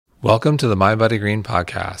Welcome to the MindBodyGreen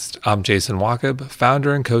podcast. I'm Jason Wachob,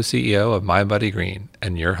 founder and co-CEO of MindBodyGreen,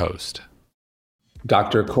 and your host.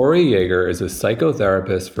 Dr. Corey Yeager is a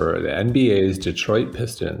psychotherapist for the NBA's Detroit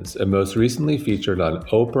Pistons and most recently featured on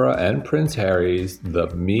Oprah and Prince Harry's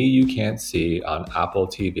The Me You Can't See on Apple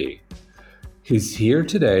TV. He's here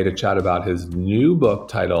today to chat about his new book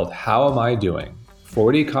titled How Am I Doing?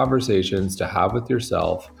 40 Conversations to Have with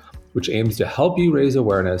Yourself, which aims to help you raise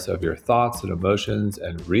awareness of your thoughts and emotions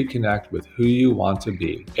and reconnect with who you want to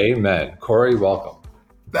be. Amen. Corey, welcome.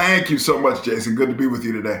 Thank you so much, Jason. Good to be with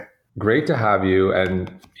you today. Great to have you. And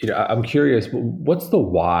I'm curious, what's the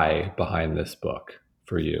why behind this book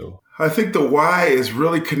for you? I think the why is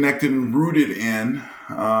really connected and rooted in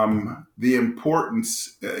the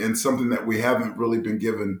importance in something that we haven't really been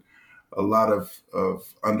given a lot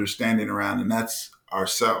of understanding around, and that's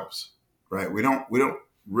ourselves, right? We don't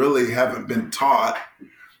really haven't been taught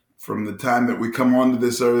from the time that we come onto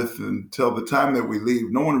this earth until the time that we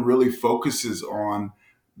leave. No one really focuses on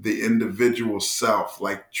the individual self,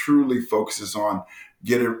 like truly focuses on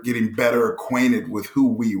getting better acquainted with who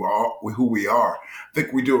we are. I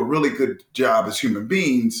think we do a really good job as human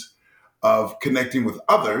beings of connecting with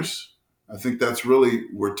others. I think that's really,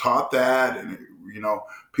 we're taught that, and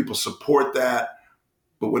people support that.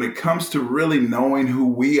 But when it comes to really knowing who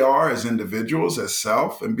we are as individuals, as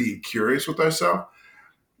self, and being curious with ourselves,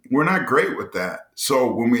 we're not great with that.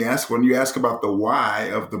 So when you ask about the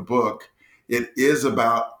why of the book, it is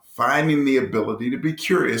about finding the ability to be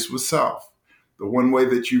curious with self. The one way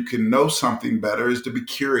that you can know something better is to be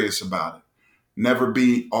curious about it. Never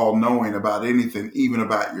be all-knowing about anything, even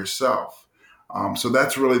about yourself. So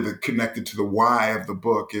that's really connected to the why of the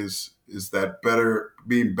book is that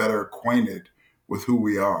being better acquainted with who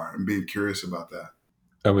we are and being curious about that.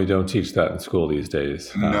 And we don't teach that in school these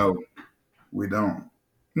days. No, we don't.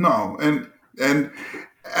 No, and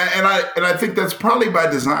I think that's probably by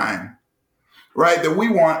design, right? That we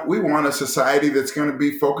want a society that's going to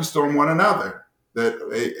be focused on one another,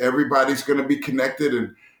 that everybody's going to be connected,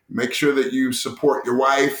 and make sure that you support your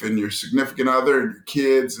wife and your significant other and your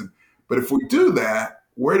kids. But if we do that,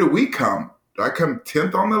 where do we come? Do I come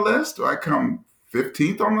 10th on the list? Do I come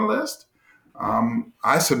 15th on the list?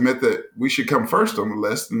 I submit that we should come first on the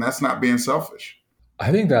list, and that's not being selfish.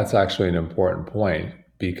 I think that's actually an important point,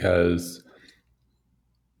 because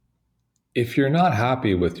if you're not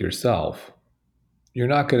happy with yourself, you're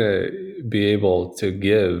not going to be able to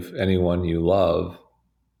give anyone you love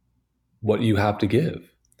what you have to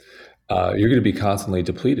give. You're going to be constantly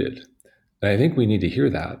depleted. And I think we need to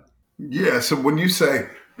hear that. Yeah. So when you say,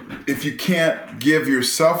 if you can't give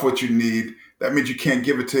yourself what you need, that means you can't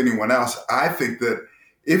give it to anyone else. I think that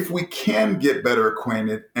if we can get better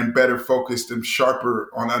acquainted and better focused and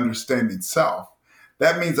sharper on understanding self,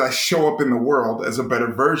 that means I show up in the world as a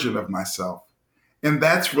better version of myself. And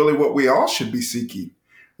that's really what we all should be seeking,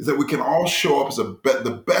 is that we can all show up as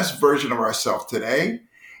the best version of ourselves today.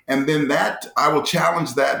 And then that I will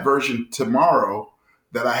challenge that version tomorrow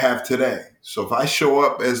that I have today. So if I show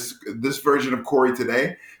up as this version of Corey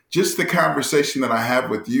today, just the conversation that I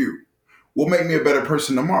have with you will make me a better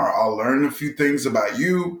person tomorrow. I'll learn a few things about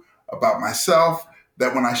you, about myself,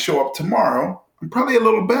 that when I show up tomorrow, I'm probably a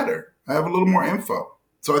little better. I have a little more info.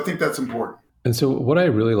 So I think that's important. And so what I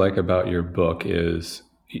really like about your book is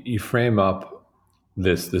you frame up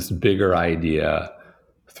this bigger idea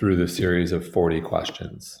through the series of 40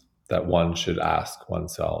 questions that one should ask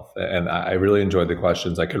oneself. And I really enjoyed the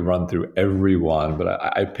questions. I could run through every one, but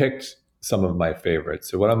I picked some of my favorites.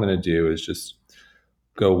 So what I'm going to do is just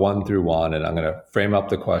go one through one, and I'm going to frame up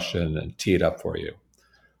the question and tee it up for you.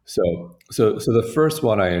 So the first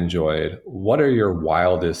one I enjoyed: what are your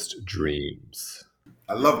wildest dreams?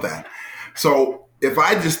 I love that. So if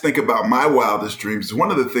I just think about my wildest dreams,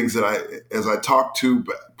 one of the things that as I talk to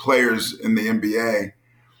players in the NBA,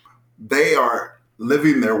 they are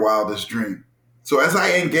living their wildest dream. So as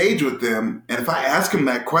I engage with them, and if I ask them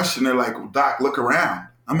that question, they're like, "Doc, look around.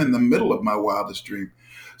 I'm in the middle of my wildest dream."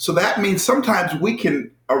 So that means sometimes we can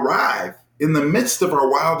arrive in the midst of our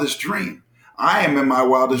wildest dream. I am in my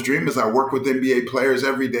wildest dream as I work with NBA players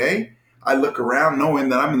every day. I look around knowing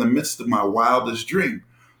that I'm in the midst of my wildest dream.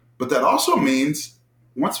 But that also means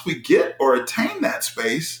once we get or attain that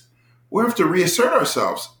space, we have to reassert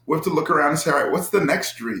ourselves. We have to look around and say, all right, what's the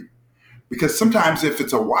next dream? Because sometimes if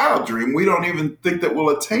it's a wild dream, we don't even think that we'll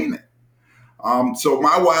attain it. So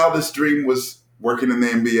my wildest dream was working in the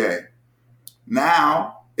NBA.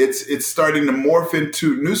 Now it's starting to morph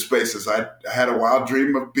into new spaces. I had a wild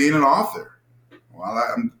dream of being an author. Well,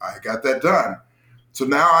 I got that done. So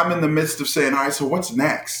now I'm in the midst of saying, all right, so what's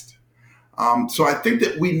next? So I think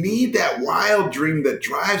that we need that wild dream that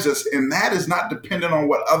drives us, and that is not dependent on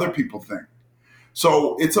what other people think.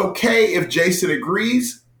 So it's okay if Jason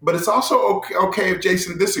agrees, but it's also okay if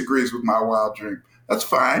Jason disagrees with my wild dream. That's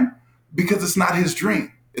fine because it's not his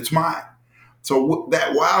dream, it's mine. So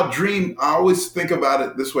that wild dream, I always think about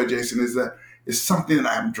it this way, Jason, is that it's something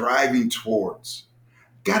that I'm driving towards.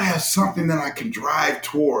 Got to have something that I can drive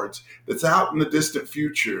towards that's out in the distant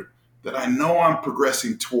future that I know I'm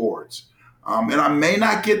progressing towards. And I may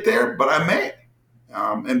not get there, but I may.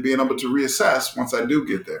 And being able to reassess once I do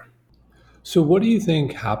get there. So what do you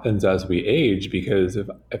think happens as we age? Because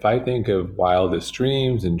if I think of wildest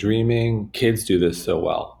dreams and dreaming, kids do this so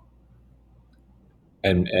well.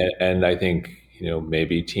 And I think,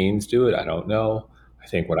 maybe teens do it. I don't know. I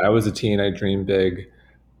think when I was a teen, I dreamed big,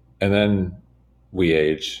 and then we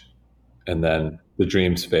age, and then the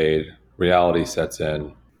dreams fade, reality sets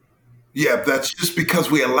in. Yeah, that's just because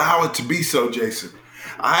we allow it to be so, Jason.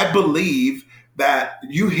 I believe that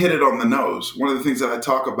you hit it on the nose. One of the things that I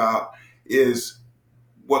talk about is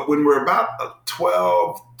when we're about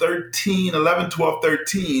 12, 13, 11, 12,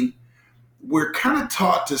 13, we're kind of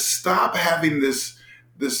taught to stop having this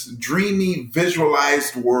dreamy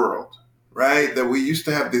visualized world, right? That we used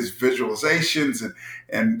to have these visualizations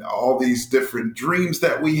and all these different dreams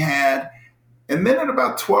that we had. And then at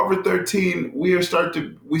about 12 or 13, we start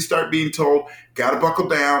being told, gotta buckle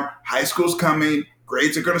down, high school's coming,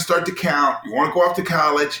 grades are gonna start to count, you wanna go off to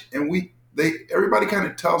college. And everybody kind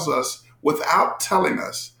of tells us without telling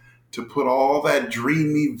us to put all that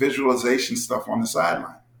dreamy visualization stuff on the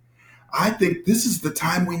sideline. I think this is the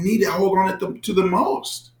time we need to hold on to the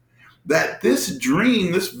most. That this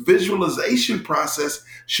dream, this visualization process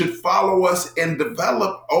should follow us and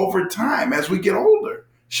develop over time as we get older.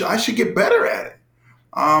 I should get better at it.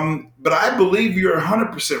 But I believe you're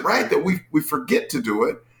 100% right that we forget to do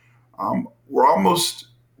it. We're almost,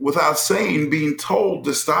 without saying, being told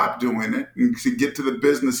to stop doing it and to get to the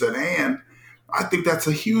business at hand. I think that's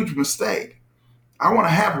a huge mistake. I want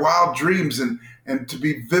to have wild dreams and to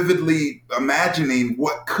be vividly imagining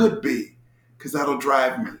what could be, because that'll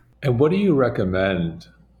drive me. And what do you recommend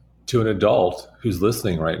to an adult who's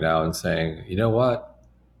listening right now and saying, you know what,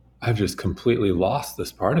 I've just completely lost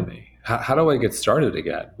this part of me. How do I get started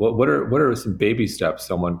again? What are some baby steps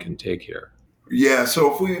someone can take here? Yeah,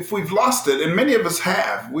 so if we've lost it, and many of us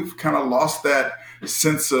have, we've kind of lost that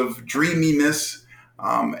sense of dreaminess.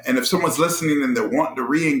 And if someone's listening and they're wanting to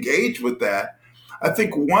re-engage with that, I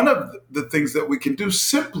think one of the things that we can do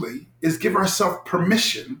simply is give ourselves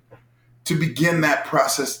permission to begin that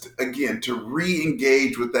process again, to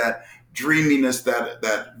re-engage with that dreaminess,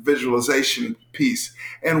 that visualization piece.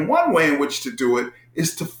 And one way in which to do it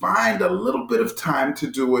is to find a little bit of time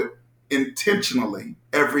to do it intentionally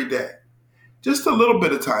every day. Just a little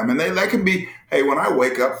bit of time. And that can be, hey, when I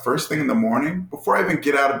wake up first thing in the morning, before I even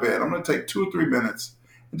get out of bed, I'm going to take 2 or 3 minutes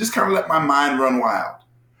and just kind of let my mind run wild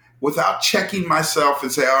without checking myself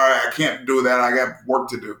and say, all right, I can't do that. I got work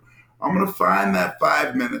to do. I'm going to find that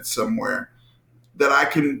 5 minutes somewhere that I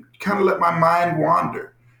can kind of let my mind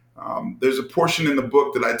wander. There's a portion in the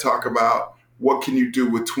book that I talk about what can you do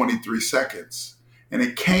with 23 seconds. And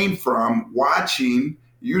it came from watching,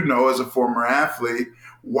 as a former athlete,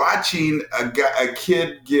 watching a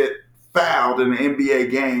kid get fouled in an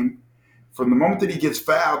NBA game. From the moment that he gets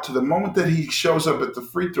fouled to the moment that he shows up at the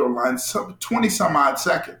free throw line, 20 some odd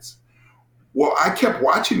seconds. Well, I kept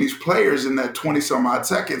watching these players in that 20 some odd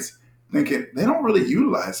seconds thinking they don't really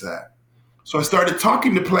utilize that. So I started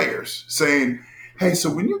talking to players saying, hey, so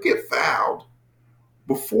when you get fouled,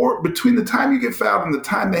 between the time you get fouled and the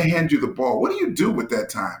time they hand you the ball, what do you do with that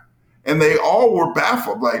time? And they all were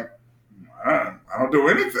baffled, like, I don't do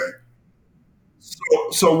anything.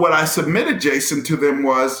 So what I submitted, Jason, to them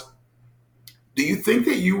was, do you think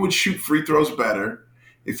that you would shoot free throws better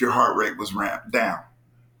if your heart rate was ramped down?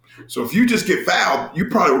 So if you just get fouled, you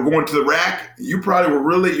probably were going to the rack. You probably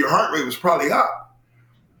were your heart rate was probably up.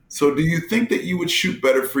 So do you think that you would shoot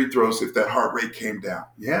better free throws if that heart rate came down?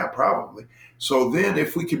 Yeah, probably. So then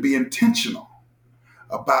if we could be intentional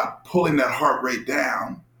about pulling that heart rate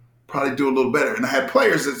down, probably do a little better. And I had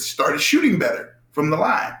players that started shooting better from the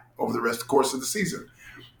line over the rest of the course of the season.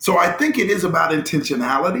 So I think it is about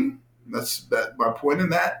intentionality. That's my point in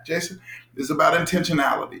that, Jason, is about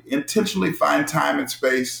intentionality. Intentionally find time and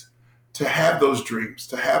space to have those dreams,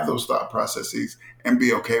 to have those thought processes, and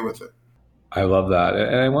be okay with it. I love that.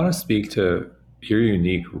 And I want to speak to your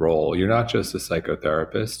unique role. You're not just a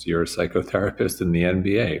psychotherapist, you're a psychotherapist in the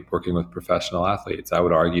NBA, working with professional athletes. I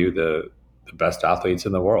would argue the best athletes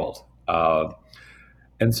in the world.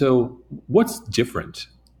 And so what's different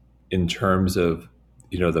in terms of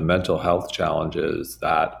the mental health challenges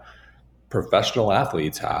that professional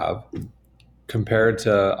athletes have compared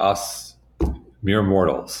to us mere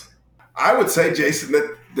mortals? I would say, Jason,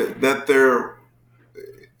 that there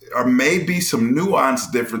are maybe some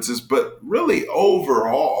nuanced differences, but really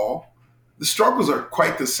overall, the struggles are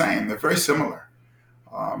quite the same. They're very similar.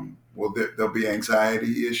 There'll be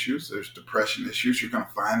anxiety issues. There's depression issues. You're going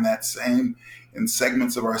to find that same in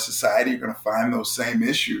segments of our society. You're going to find those same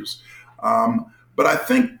issues. But I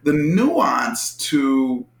think the nuance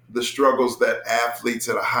to the struggles that athletes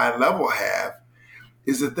at a high level have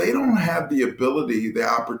is that they don't have the ability, the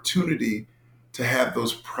opportunity to have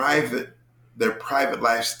their private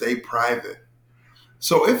life stay private.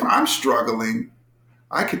 So if I'm struggling,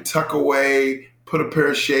 I could tuck away, put a pair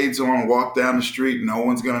of shades on, walk down the street, and no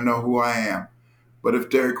one's going to know who I am. But if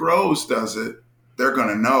Derrick Rose does it, they're going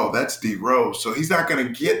to know that's D Rose. So he's not going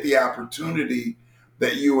to get the opportunity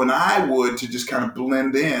that you and I would to just kind of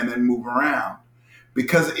blend in and move around.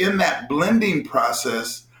 Because in that blending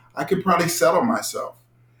process, I could probably settle myself.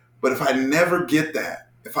 But if I never get that,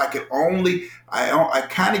 if I could only, I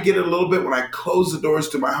kind of get it a little bit when I close the doors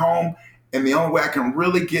to my home. And the only way I can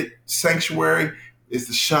really get sanctuary is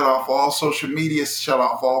to shut off all social media, shut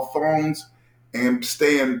off all phones, and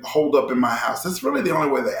stay and hold up in my house. That's really the only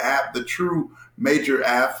way the true major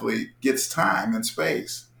athlete gets time and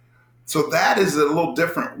space. So that is a little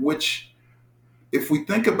different, which if we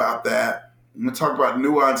think about that, I'm going to talk about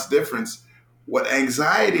nuanced difference. What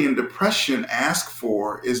anxiety and depression ask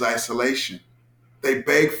for is isolation. They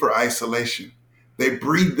beg for isolation. They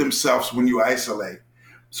breed themselves when you isolate.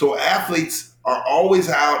 So athletes are always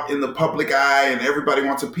out in the public eye and everybody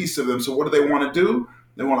wants a piece of them. So what do they want to do?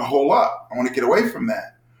 They want to hole up. I want to get away from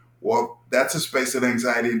that. Well, that's a space that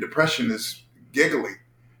anxiety and depression is giggly.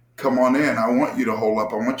 Come on in. I want you to hole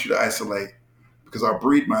up. I want you to isolate because I'll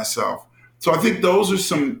breed myself. So I think those are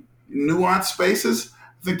some nuanced spaces.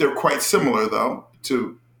 I think they're quite similar, though,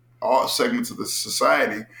 to all segments of the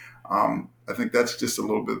society. I think that's just a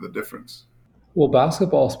little bit of the difference. Well,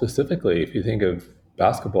 basketball specifically, if you think of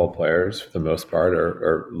basketball players, for the most part,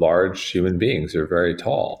 are large human beings. They're very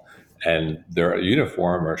tall, and their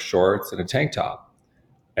uniform are shorts and a tank top.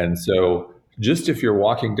 And so just if you're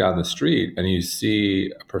walking down the street and you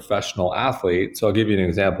see a professional athlete, so I'll give you an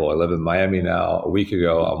example. I live in Miami now. A week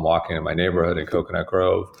ago, I'm walking in my neighborhood in Coconut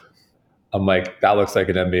Grove. I'm like, that looks like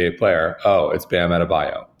an NBA player. Oh, it's Bam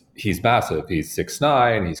Adebayo. He's massive. He's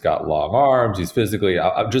 6'9". He's got long arms. He's physically,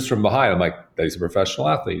 I'm just from behind, I'm like, he's a professional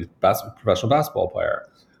athlete. He's a professional basketball player.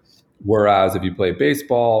 Whereas if you play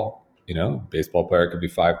baseball, baseball player could be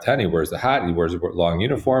 5'10". He wears a hat. He wears a long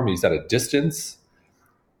uniform. He's at a distance.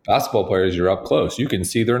 Basketball players, you're up close. You can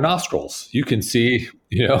see their nostrils. You can see,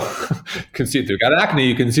 can see if they've got acne.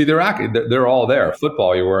 You can see their acne. They're all there.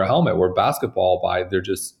 Football, you wear a helmet. Where basketball, they're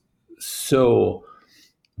just so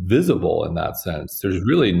visible in that sense. There's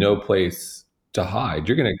really no place to hide.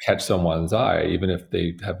 You're going to catch someone's eye, even if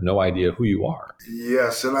they have no idea who you are.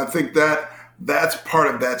 Yes, and I think that's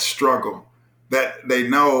part of that struggle. That they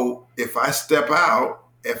know if I step out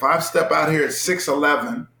here at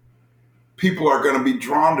 6'11", people are going to be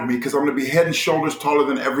drawn to me because I'm going to be head and shoulders taller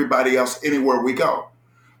than everybody else anywhere we go.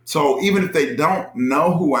 So even if they don't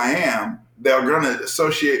know who I am, they're going to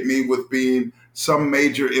associate me with being some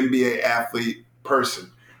major NBA athlete person.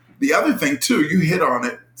 The other thing, too, you hit on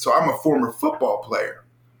it. So I'm a former football player.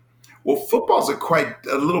 Well, football's quite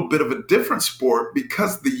a little bit of a different sport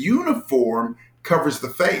because the uniform covers the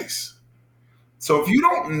face. So if you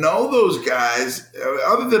don't know those guys,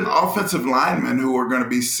 other than offensive linemen who are going to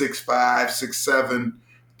be 6'5", 6'7",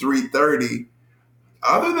 330,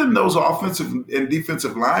 other than those offensive and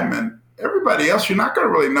defensive linemen, everybody else, you're not going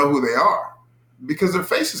to really know who they are because their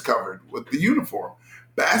face is covered with the uniform.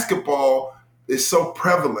 Basketball is so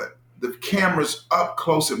prevalent. The camera's up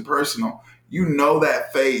close and personal. You know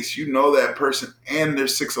that face, you know that person, and they're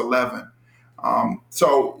 6'11".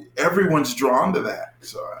 So everyone's drawn to that.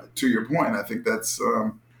 So to your point, I think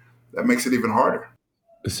that makes it even harder.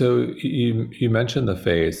 So you mentioned the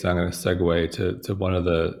face. I'm going to segue to one of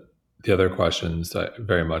the other questions that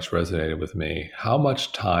very much resonated with me. How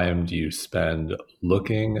much time do you spend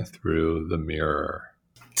looking through the mirror?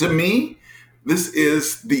 To me, this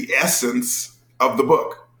is the essence of the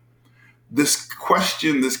book. This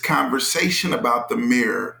question, this conversation about the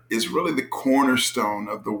mirror is really the cornerstone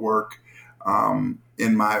of the work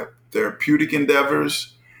in my therapeutic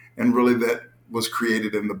endeavors, and really that was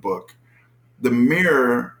created in the book. The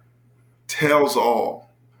mirror tells all,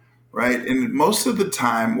 right? And most of the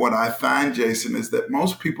time, what I find, Jason, is that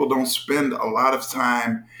most people don't spend a lot of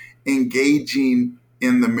time engaging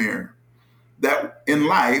in the mirror. That in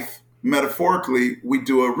life, metaphorically, we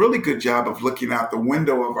do a really good job of looking out the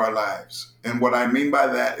window of our lives. And what I mean by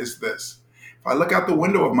that is this. If I look out the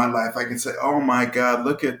window of my life, I can say, oh my God,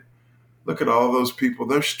 look at all those people.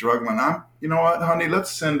 They're struggling. You know what, honey,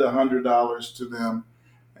 let's send $100 to them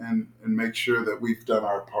and make sure that we've done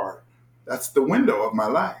our part. That's the window of my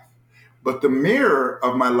life. But the mirror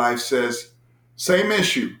of my life says, same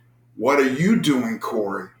issue. What are you doing,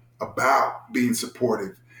 Corey, about being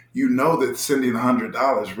supportive? You know that sending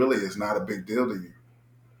 $100 really is not a big deal to you,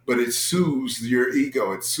 but it soothes your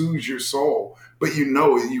ego. It soothes your soul, but you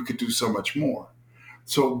know you could do so much more.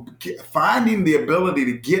 So finding the ability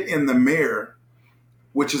to get in the mirror,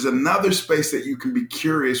 which is another space that you can be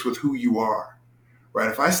curious with who you are, right?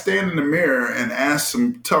 If I stand in the mirror and ask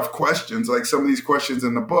some tough questions, like some of these questions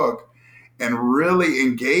in the book, and really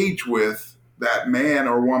engage with that man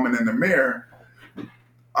or woman in the mirror,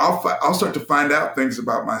 I'll start to find out things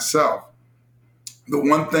about myself. The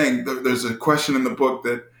one thing, there's a question in the book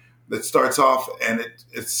that starts off and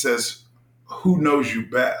it says, who knows you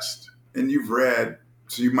best? And you've read,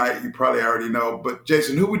 so you probably already know, but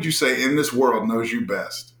Jason, who would you say in this world knows you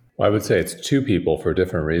best? Well, I would say it's two people for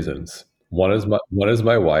different reasons. One is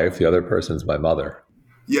my wife, the other person is my mother.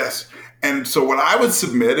 Yes. And so what I would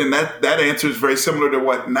submit, and that answer is very similar to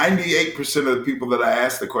what 98% of the people that I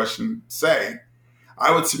ask the question say,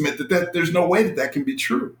 I would submit that there's no way that can be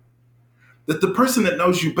true. That the person that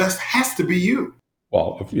knows you best has to be you.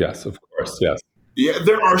 Well, yes, of course, yes. Yeah,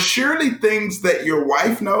 there are surely things that your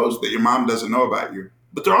wife knows that your mom doesn't know about you.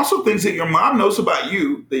 But there are also things that your mom knows about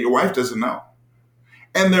you that your wife doesn't know.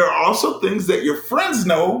 And there are also things that your friends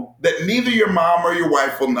know that neither your mom or your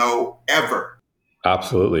wife will know ever.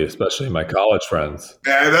 Absolutely, especially my college friends.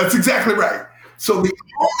 Yeah, that's exactly right. So the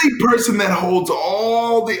only person that holds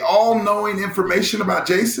all the all-knowing information about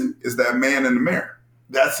Jason is that man in the mirror.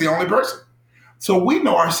 That's the only person. So we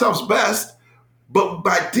know ourselves best, but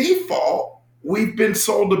by default, we've been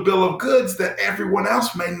sold a bill of goods that everyone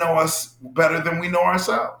else may know us better than we know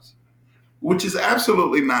ourselves, which is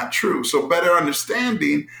absolutely not true. So better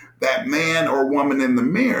understanding that man or woman in the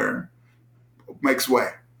mirror makes way.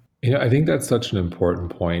 I think that's such an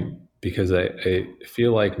important point because I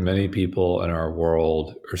feel like many people in our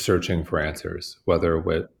world are searching for answers, whether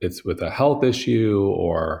it's with a health issue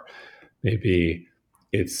or maybe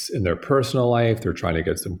it's in their personal life, they're trying to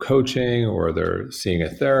get some coaching or they're seeing a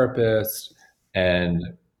therapist. And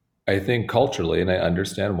I think culturally, and I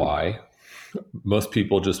understand why, most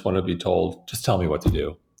people just want to be told, just tell me what to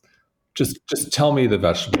do. Just tell me the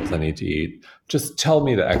vegetables I need to eat. Just tell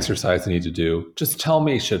me the exercise I need to do. Just tell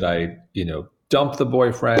me, should I, dump the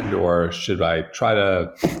boyfriend or should I try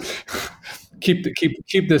to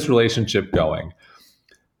keep this relationship going?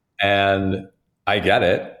 And I get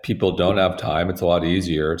it. People don't have time. It's a lot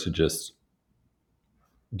easier to just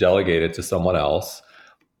delegate it to someone else,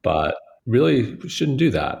 but really we shouldn't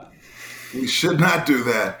do that. We should not do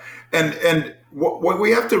that. And what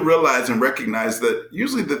we have to realize and recognize that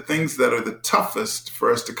usually the things that are the toughest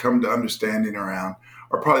for us to come to understanding around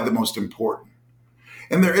are probably the most important.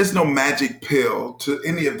 And there is no magic pill to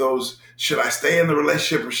any of those. Should I stay in the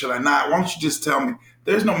relationship or should I not? Why don't you just tell me?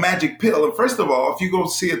 There's no magic pill. And first of all, if you go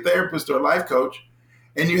see a therapist or a life coach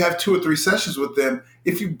and you have 2 or 3 sessions with them,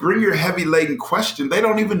 if you bring your heavy laden question, they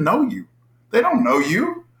don't even know you. They don't know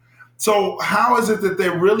you. So how is it that they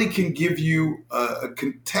really can give you a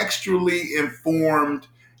contextually informed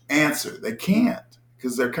answer? They can't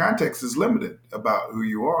because their context is limited about who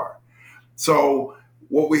you are. So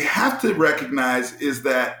what we have to recognize is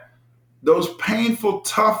that those painful,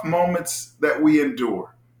 tough moments that we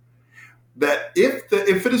endure, that if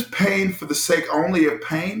it is pain for the sake only of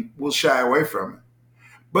pain, we'll shy away from it.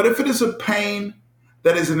 But if it is a pain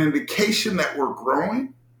that is an indication that we're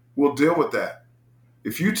growing, we'll deal with that.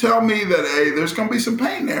 If you tell me that, hey, there's going to be some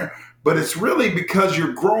pain there, but it's really because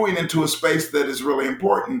you're growing into a space that is really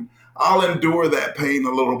important, I'll endure that pain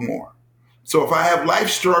a little more. So if I have life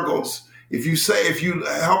struggles, if you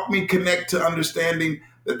help me connect to understanding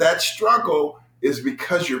that struggle is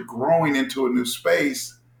because you're growing into a new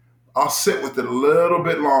space, I'll sit with it a little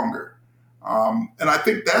bit longer. And I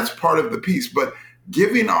think that's part of the piece. But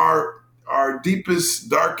giving our deepest,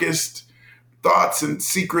 darkest thoughts and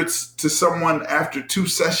secrets to someone after 2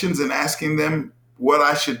 sessions and asking them what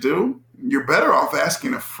I should do, you're better off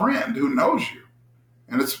asking a friend who knows you.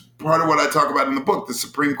 And it's part of what I talk about in the book, the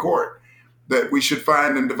Supreme Court, that we should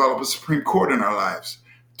find and develop a Supreme Court in our lives.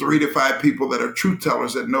 3 to 5 people that are truth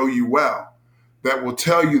tellers that know you well, that will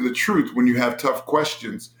tell you the truth when you have tough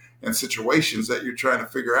questions and situations that you're trying to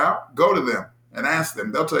figure out. Go to them and ask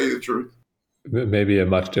them. They'll tell you the truth. Maybe a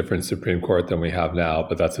much different Supreme Court than we have now,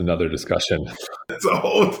 but that's another discussion. It's a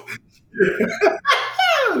whole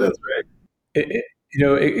That's right.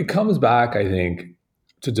 It comes back, I think,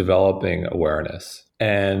 to developing awareness.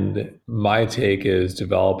 And my take is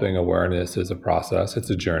developing awareness is a process, it's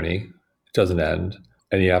a journey, it doesn't end,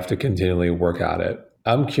 and you have to continually work at it.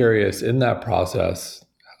 I'm curious in that process,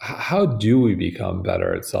 how do we become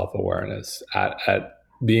better at self awareness, at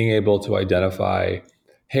being able to identify,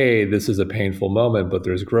 hey, this is a painful moment, but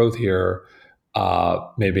there's growth here.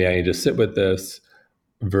 Maybe I need to sit with this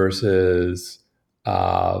versus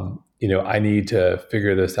I need to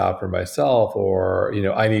figure this out for myself, or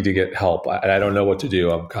I need to get help. I don't know what to do.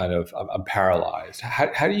 I'm paralyzed.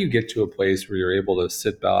 How do you get to a place where you're able to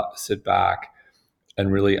sit back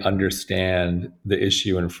and really understand the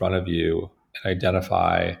issue in front of you and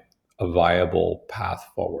identify a viable path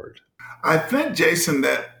forward? I think, Jason,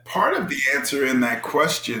 that part of the answer in that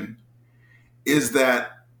question is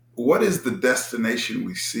that what is the destination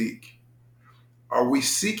we seek? Are we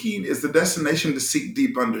seeking, is the destination to seek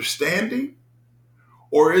deep understanding?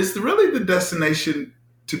 Or is really the destination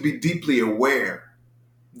to be deeply aware?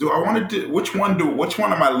 Do I want to do, which one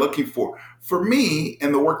am I looking for? For me,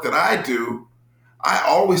 in the work that I do, I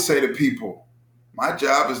always say to people, my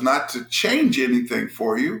job is not to change anything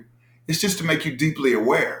for you. It's just to make you deeply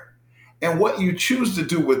aware. And what you choose to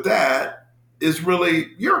do with that is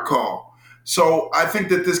really your call. So I think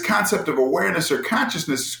that this concept of awareness or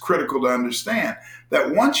consciousness is critical to understand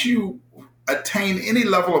that once you attain any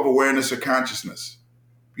level of awareness or consciousness,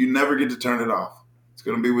 you never get to turn it off. It's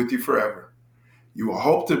going to be with you forever. You will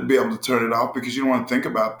hope to be able to turn it off because you don't want to think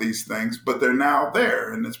about these things, but they're now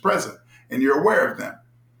there and it's present and you're aware of them.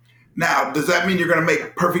 Now, does that mean you're going to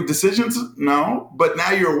make perfect decisions? No, but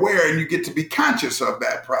now you're aware and you get to be conscious of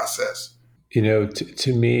that process.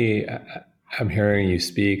 To me, I'm hearing you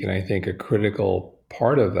speak, and I think a critical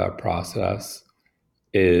part of that process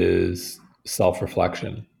is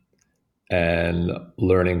self-reflection and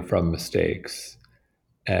learning from mistakes.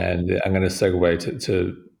 And I'm going to segue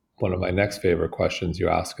to one of my next favorite questions you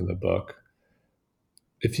ask in the book.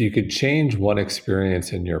 If you could change one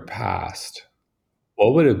experience in your past,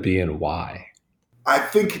 what would it be and why? I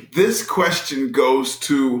think this question goes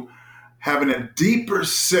to having a deeper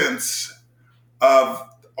sense of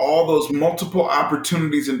all those multiple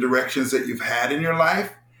opportunities and directions that you've had in your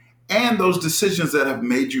life and those decisions that have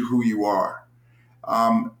made you who you are.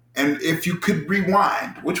 And if you could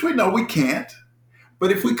rewind, which we know we can't,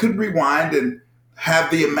 but if we could rewind and have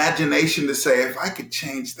the imagination to say, if I could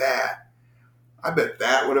change that, I bet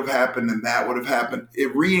that would have happened and that would have happened.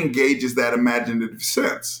 It re-engages that imaginative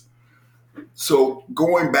sense. So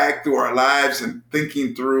going back through our lives and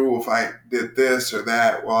thinking through if I did this or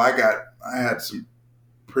that, well, I had some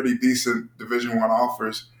pretty decent Division I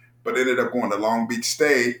offers, but ended up going to Long Beach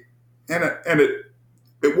State, and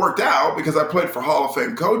it worked out because I played for Hall of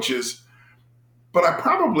Fame coaches. But I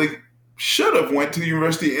probably should have went to the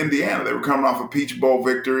University of Indiana. They were coming off a Peach Bowl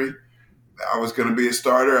victory. I was going to be a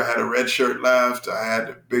starter. I had a red shirt left. I had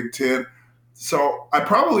a Big Ten. So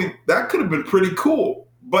that could have been pretty cool.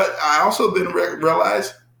 But I also then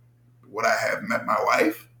realized, would I have met my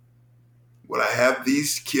wife? Would I have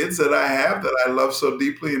these kids that I have that I love so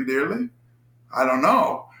deeply and dearly? I don't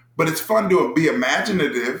know. But it's fun to be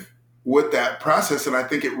imaginative with that process. And I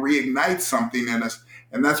think it reignites something in us.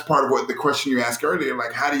 And that's part of what the question you asked earlier,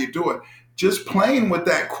 like, how do you do it? Just playing with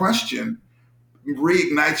that question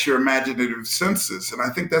reignites your imaginative senses. And I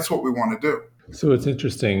think that's what we want to do. So it's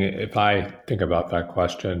interesting. If I think about that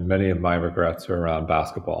question, many of my regrets are around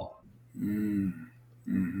basketball.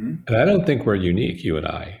 Mm-hmm. And I don't think we're unique, you and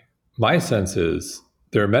I. My sense is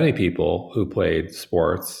there are many people who played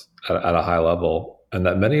sports at a high level, and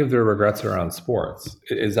that many of their regrets are around sports.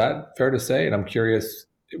 Is that fair to say? And I'm curious,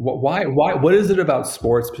 why, what is it about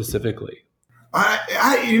sports specifically? I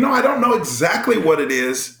don't know exactly what it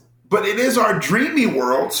is, but it is our dreamy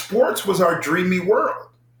world. Sports was our dreamy world.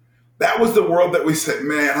 That was the world that we said,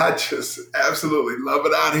 man, I just absolutely love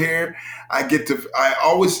it out here. I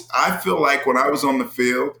feel like when I was on the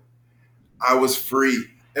field, I was free.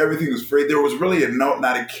 Everything was free. There was really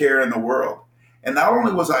not a care in the world. And not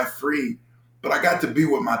only was I free, but I got to be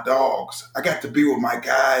with my dogs. I got to be with my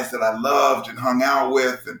guys that I loved and hung out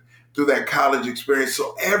with and through that college experience.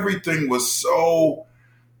 So everything was so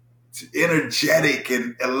energetic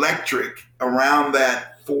and electric around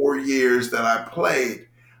that 4 years that I played.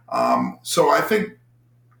 So I think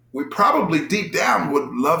we probably deep down would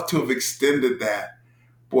love to have extended that.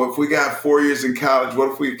 Boy, if we got 4 years in college, what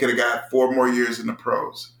if we could have got 4 more years in the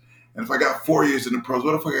pros? And if I got 4 years in the pros,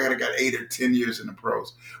 what if I could have got 8 or 10 years in the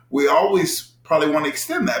pros? We always probably want to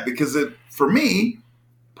extend that because for me,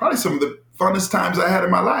 probably some of the funnest times I had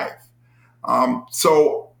in my life.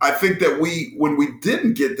 So I think that when we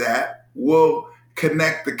didn't get that, we'll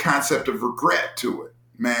connect the concept of regret to it.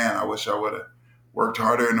 Man, I wish I would have worked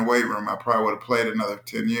harder in the weight room. I probably would have played another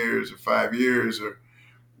 10 years or 5 years or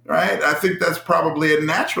right. I think that's probably a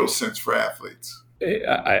natural sense for athletes.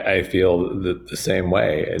 I feel the same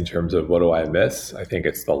way in terms of what do I miss? I think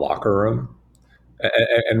it's the locker room.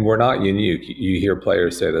 And we're not unique. You hear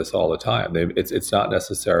players say this all the time. It's not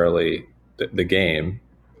necessarily the game,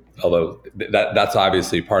 although that's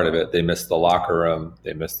obviously part of it. They miss the locker room.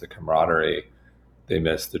 They miss the camaraderie. They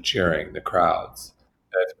miss the cheering, the crowds.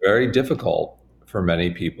 And it's very difficult for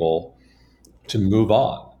many people to move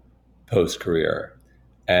on post-career.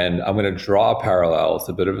 And I'm going to draw a parallel. It's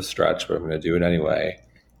a bit of a stretch, but I'm going to do it anyway.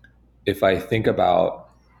 If I think about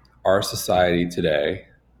our society today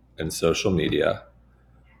and social media,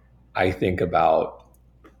 I think about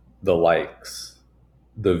the likes,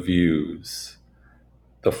 the views,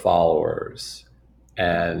 the followers.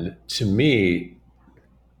 And to me,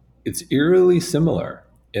 it's eerily similar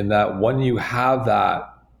in that when you have that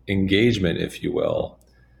engagement, if you will,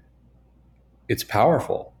 it's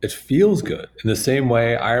powerful. It feels good. In the same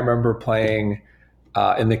way, I remember playing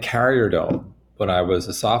in the Carrier Dome when I was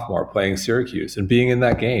a sophomore, playing Syracuse and being in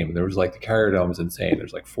that game. There was like the Carrier Dome is insane.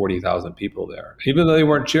 There's like 40,000 people there. Even though they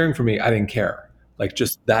weren't cheering for me, I didn't care. Like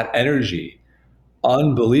just that energy,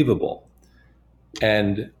 unbelievable.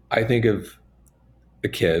 And I think of a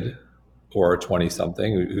kid or a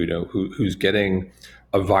 20-something who's getting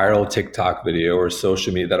a viral TikTok video or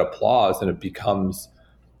social media that applauds, and it becomes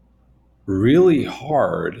really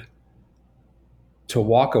hard to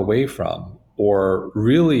walk away from, or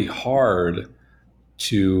really hard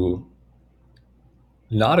to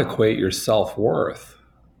not equate your self-worth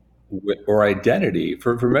or identity.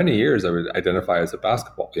 For many years, I would identify as a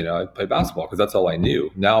basketball. I played basketball because that's all I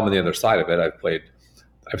knew. Now I'm on the other side of it.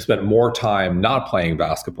 I've spent more time not playing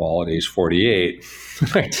basketball at age 48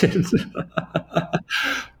 than I did.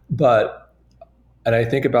 And I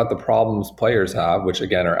think about the problems players have, which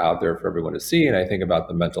again are out there for everyone to see. And I think about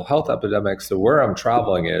the mental health epidemic. So where I'm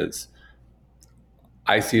traveling is,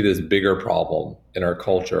 I see this bigger problem in our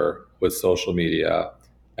culture with social media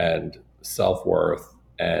and self-worth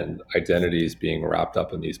and identities being wrapped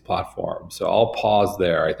up in these platforms. So I'll pause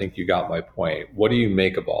there. I think you got my point. What do you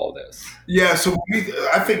make of all this? Yeah, so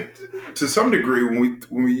I think to some degree when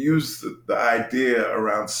we use the idea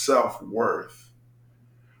around self-worth,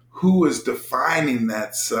 who is defining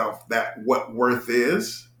that self, that what worth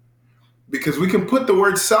is? Because we can put the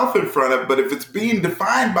word self in front of it, but if it's being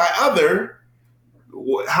defined by other,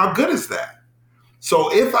 how good is that?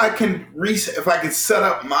 So if I can set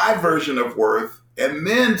up my version of worth and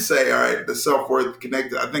then say, all right, the self-worth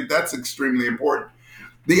connected, I think that's extremely important.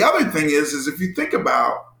 The other thing is if you think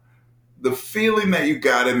about the feeling that you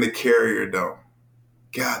got in the Carrier Dome,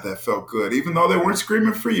 God, that felt good. Even though they weren't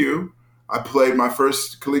screaming for you, I played my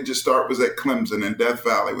first collegiate start was at Clemson in Death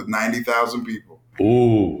Valley with 90,000 people.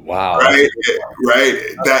 Ooh, wow. Right.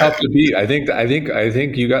 That's tough to beat. I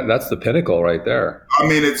think you got, that's the pinnacle right there. I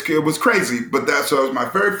mean, it was crazy, but so it was my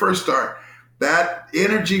very first start. That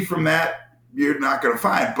energy from that, you're not going to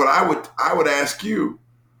find. But I would ask you,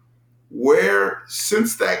 where,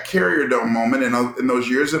 since that Carrier Dome moment in those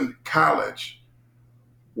years in college,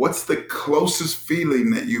 what's the closest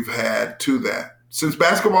feeling that you've had to that? Since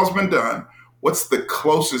basketball's been done, what's the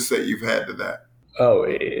closest that you've had to that? Oh,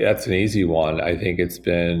 that's an easy one. I think it's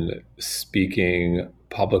been speaking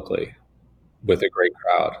publicly with a great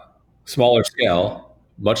crowd. Smaller scale,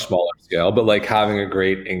 much smaller scale, but like having a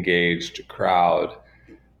great engaged crowd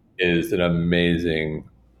is an amazing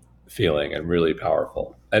feeling and really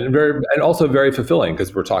powerful and also very fulfilling,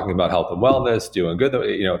 because we're talking about health and wellness, doing good.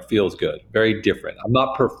 It feels good. Very different. I'm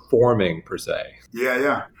not performing per se.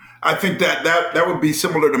 Yeah. I think that would be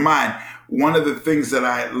similar to mine. One of the things that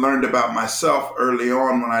I learned about myself early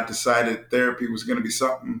on when I decided therapy was going to be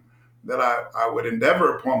something that I would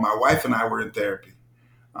endeavor upon, my wife and I were in therapy.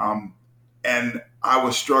 And I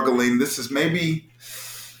was struggling. This is maybe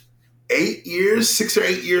 6 or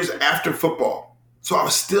 8 years after football. So I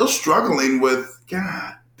was still struggling with,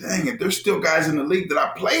 God dang it, there's still guys in the league that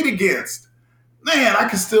I played against. Man, I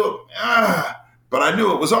can still, but I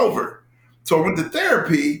knew it was over. So I went to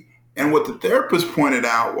therapy, and what the therapist pointed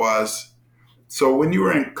out was, so when you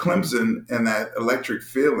were in Clemson and that electric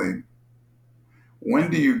feeling, when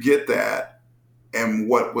do you get that? And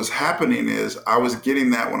what was happening is I was getting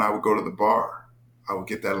that when I would go to the bar. I would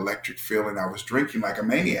get that electric feeling. I was drinking like a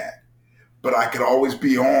maniac, but I could always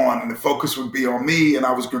be on, and the focus would be on me, and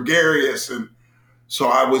I was gregarious. And so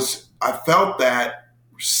I felt that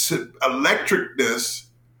electricness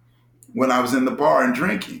when I was in the bar and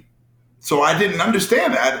drinking. So I didn't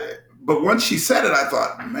understand that. But once she said it, I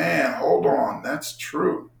thought, man, hold on, that's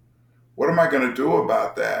true. What am I going to do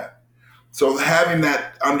about that? So having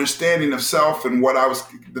that understanding of self and what I was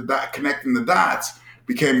connecting the dots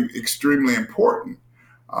became extremely important.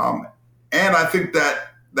 Um, and I think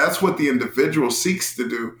that that's what the individual seeks to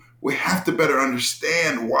do. We have to better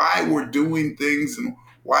understand why we're doing things and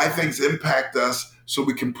why things impact us so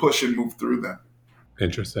we can push and move through them.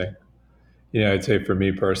 Interesting. I'd say for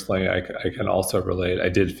me personally, I can also relate. I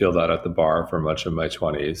did feel that at the bar for much of my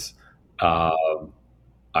 20s. Um,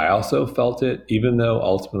 I also felt it, even though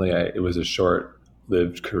ultimately it was a short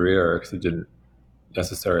lived career because it didn't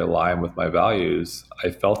necessarily align with my values.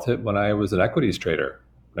 I felt it when I was an equities trader,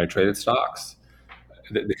 when I traded stocks.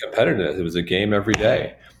 The competitiveness, it was a game every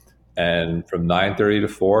day. And from 9:30 to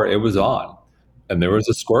 4, it was on. And there was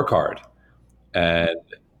a scorecard. And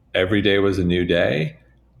every day was a new day.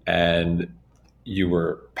 And you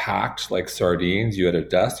were packed like sardines. You had a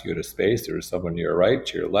desk, you had a space. There was someone to your right,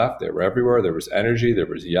 to your left. They were everywhere. There was energy. There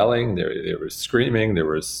was yelling. There was screaming. There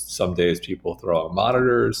was some days people throwing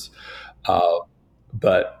monitors.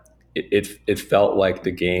 But it felt like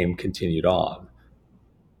the game continued on.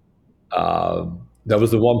 That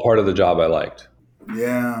was the one part of the job I liked.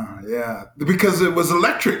 Yeah, yeah. Because it was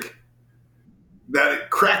electric. That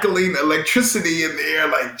crackling electricity in the air,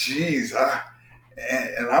 like, geez,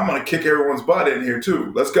 and I'm going to kick everyone's butt in here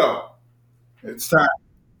too. Let's go. It's time.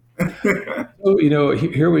 So,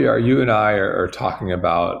 here we are. You and I are talking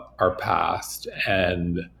about our past,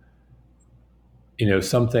 and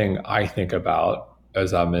something I think about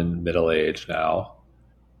as I'm in middle age now.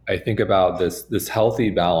 I think about this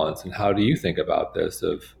healthy balance, and how do you think about this?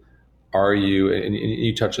 Are you, and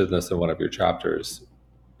you touched on this in one of your chapters,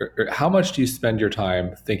 how much do you spend your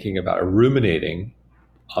time thinking about or ruminating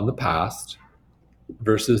on the past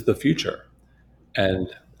versus the future? And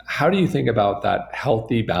how do you think about that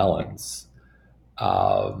healthy balance?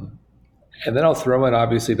 And then I'll throw in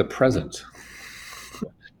obviously the present.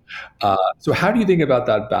 So how do you think about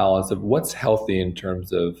that balance of what's healthy in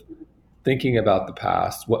terms of thinking about the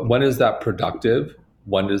past? When is that productive?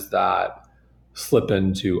 When does that slip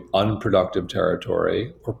into unproductive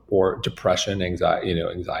territory or depression,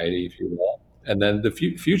 anxiety, if you will? And then the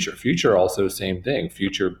future also same thing.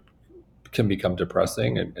 Future can become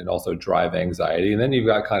depressing and also drive anxiety. And then you've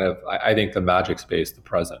got kind of, I think, the magic space, the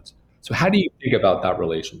present. So how do you think about that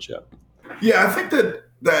relationship? Yeah, I think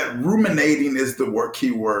that ruminating is the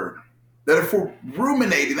key word. That if we're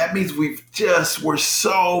ruminating, that means we're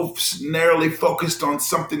so narrowly focused on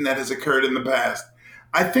something that has occurred in the past.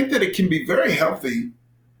 I think that it can be very healthy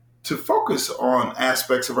to focus on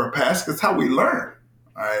aspects of our past. That's how we learn.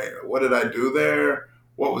 All right, what did I do there?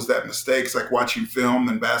 What was that mistake? It's like watching film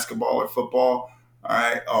in basketball or football. All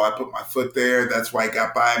right, oh, I put my foot there. That's why he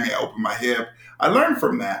got by me. I opened my hip. I learned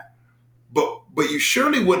from that. But you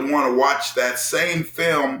surely wouldn't want to watch that same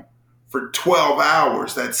film for 12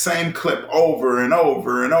 hours, that same clip over and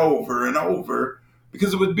over and over and over,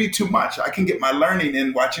 because it would be too much. I can get my learning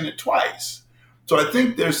in watching it twice. So I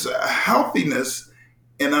think there's a healthiness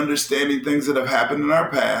in understanding things that have happened in our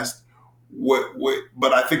past.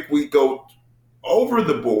 But I think we go over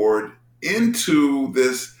the board into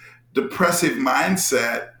this depressive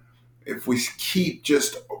mindset if we keep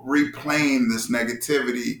just replaying this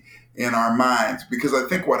negativity in our minds. Because I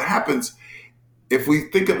think what happens, if we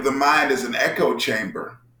think of the mind as an echo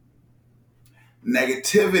chamber,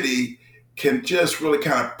 negativity can just really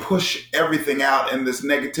kind of push everything out, and this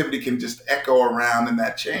negativity can just echo around in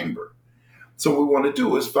that chamber. So what we want to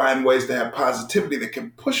do is find ways to have positivity that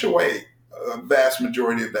can push away a vast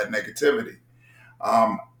majority of that negativity.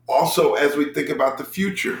 Also, as we think about the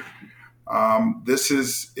future,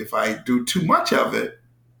 if I do too much of it,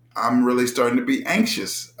 I'm really starting to be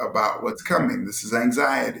anxious about what's coming. This is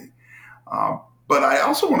anxiety. But I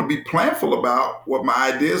also want to be planful about what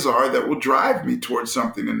my ideas are that will drive me towards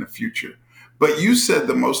something in the future. But you said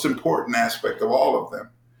the most important aspect of all of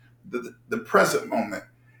them, the present moment,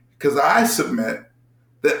 because I submit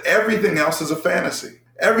that everything else is a fantasy.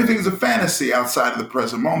 Everything's a fantasy outside of the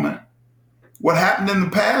present moment. What happened in the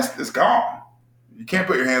past is gone. You can't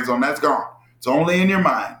put your hands on that. It's gone. It's only in your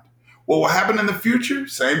mind. What will happen in the future?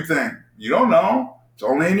 Same thing. You don't know. It's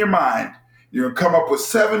only in your mind. You're going to come up with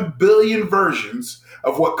 7 billion versions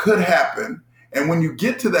of what could happen. And when you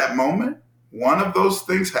get to that moment, one of those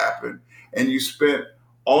things happened, and you spent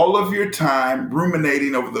all of your time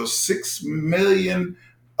ruminating over those 6 million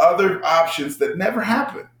other options that never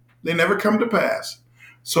happen. They never come to pass.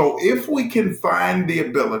 So if we can find the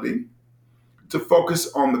ability to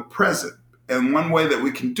focus on the present, and one way that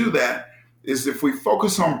we can do that is if we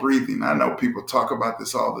focus on breathing. I know people talk about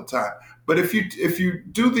this all the time, But if you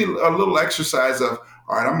do a little exercise of,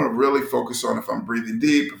 all right, I'm going to really focus on if I'm breathing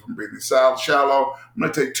deep, if I'm breathing shallow, I'm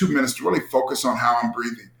going to take 2 minutes to really focus on how I'm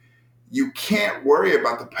breathing. You can't worry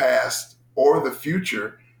about the past or the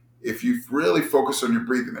future if you really focus on your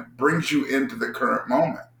breathing. It brings you into the current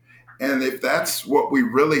moment. And if that's what we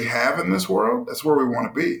really have in this world, that's where we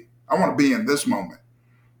want to be. I want to be in this moment,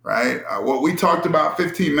 right? What we talked about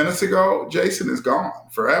 15 minutes ago, Jason, is gone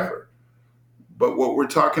forever. But what we're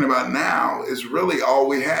talking about now is really all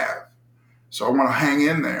we have. So I want to hang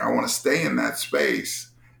in there. I want to stay in that space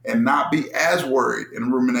and not be as worried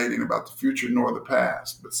and ruminating about the future nor the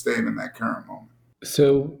past, but staying in that current moment.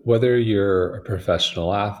 So whether you're a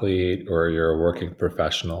professional athlete or you're a working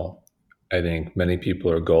professional, I think many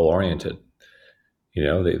people are goal oriented.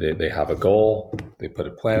 They have a goal, they put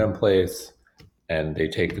a plan in place, and they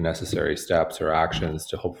take the necessary steps or actions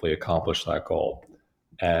to hopefully accomplish that goal.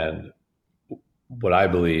 And what I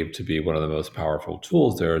believe to be one of the most powerful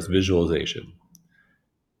tools there is visualization.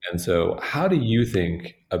 And so how do you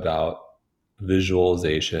think about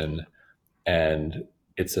visualization and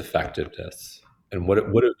its effectiveness? And what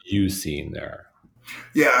have you seen there?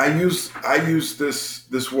 Yeah, I use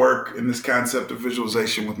this work and this concept of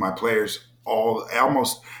visualization with my players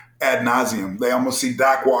almost ad nauseum. They almost see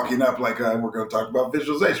Doc walking up like we're going to talk about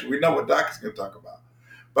visualization. We know what Doc is going to talk about.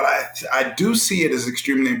 But I do see it as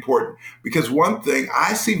extremely important because one thing,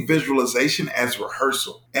 I see visualization as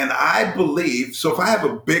rehearsal. And I believe, so if I have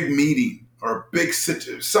a big meeting or a big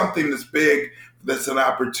something that's big, that's an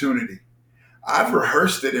opportunity, I've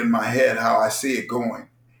rehearsed it in my head how I see it going.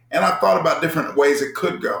 And I've thought about different ways it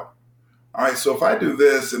could go. All right, so if I do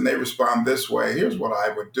this and they respond this way, here's what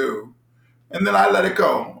I would do. And then I let it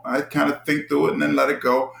go. I kind of think through it and then let it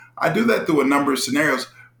go. I do that through a number of scenarios.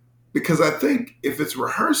 Because I think if it's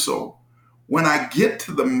rehearsal, when I get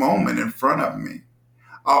to the moment in front of me,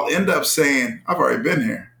 I'll end up saying, I've already been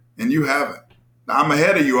here and you haven't. Now, I'm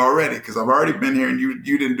ahead of you already because I've already been here and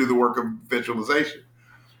you didn't do the work of visualization.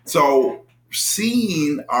 So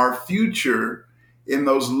seeing our future in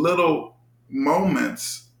those little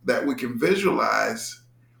moments that we can visualize,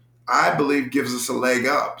 I believe gives us a leg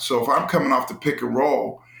up. So if I'm coming off the pick and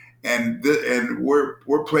roll, and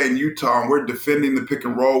we're playing Utah and we're defending the pick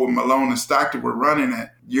and roll with Malone and Stockton, we're running it.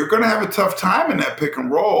 You're going to have a tough time in that pick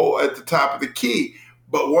and roll at the top of the key.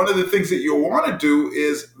 But one of the things that you'll want to do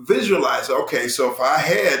is visualize, okay, so if I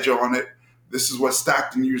hedge on it, this is what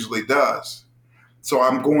Stockton usually does. So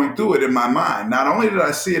I'm going through it in my mind. Not only did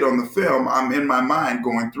I see it on the film, I'm in my mind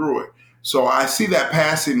going through it. So I see that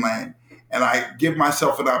passing lane and I give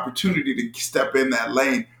myself an opportunity to step in that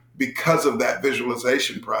lane because of that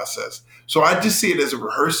visualization process. So I just see it as a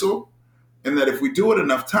rehearsal, and that if we do it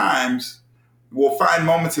enough times, we'll find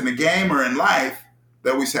moments in the game or in life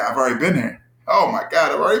that we say, I've already been here. Oh my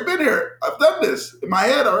God, I've already been here. I've done this in my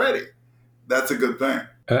head already. That's a good thing.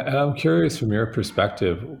 And I'm curious from your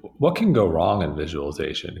perspective, what can go wrong in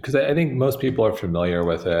visualization? Because I think most people are familiar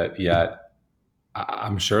with it, yet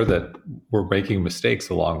I'm sure that we're making mistakes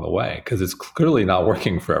along the way because it's clearly not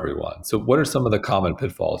working for everyone. So what are some of the common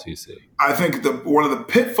pitfalls you see? I think one of the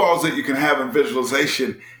pitfalls that you can have in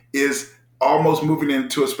visualization is almost moving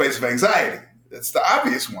into a space of anxiety. That's the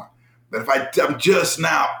obvious one. That if I'm just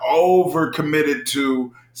now overcommitted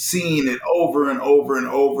to seeing it over and over and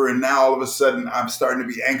over, and now all of a sudden I'm starting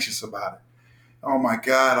to be anxious about it. Oh my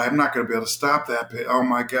God, I'm not going to be able to stop that. Oh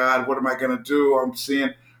my God, what am I going to do? I'm seeing.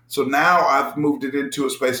 So now I've moved it into a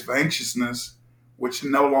space of anxiousness, which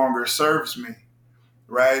no longer serves me,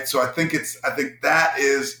 right? So I think that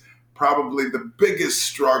is probably the biggest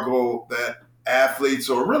struggle that athletes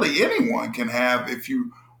or really anyone can have if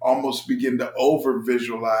you almost begin to over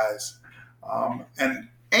visualize,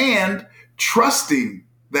 and trusting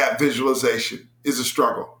that visualization is a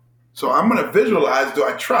struggle. So I'm going to visualize. Do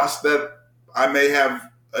I trust that I may have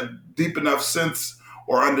a deep enough sense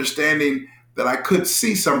or understanding that I could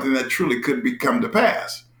see something that truly could come to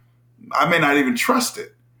pass? I may not even trust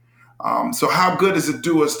it. So how good does it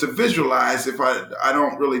do us to visualize if I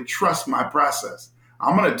don't really trust my process?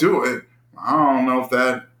 I'm going to do it. I don't know if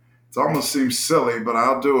it almost seems silly, but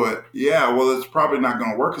I'll do it. Yeah, well, it's probably not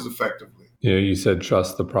going to work as effectively. You said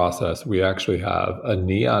trust the process. We actually have a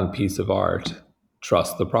neon piece of art,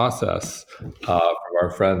 Trust the Process, from our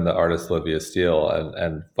friend, the artist Olivia Steele.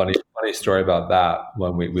 And funny story about that.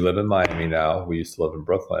 When we live in Miami now, we used to live in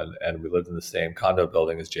Brooklyn, and we lived in the same condo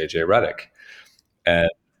building as JJ Redick. And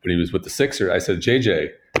when he was with the Sixers, I said, JJ,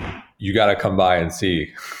 you got to come by and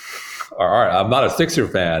see our art. I'm not a Sixer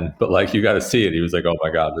fan, but like, you got to see it. He was like, oh my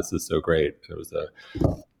God, this is so great. And it was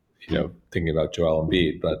thinking about Joel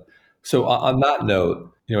Embiid. But So on that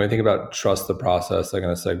note, when I think about trust the process, I'm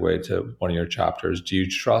going to segue to one of your chapters. Do you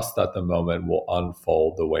trust that the moment will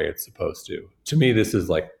unfold the way it's supposed to? To me, this is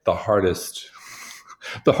like the hardest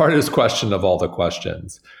question of all the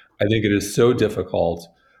questions. I think it is so difficult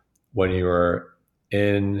when you are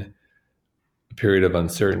in a period of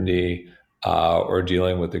uncertainty or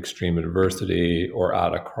dealing with extreme adversity or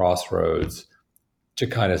at a crossroads to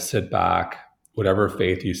kind of sit back, whatever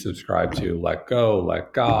faith you subscribe to, let go,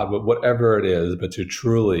 let God, but whatever it is, but to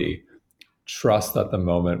truly trust that the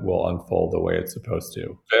moment will unfold the way it's supposed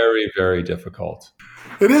to. Very, very difficult.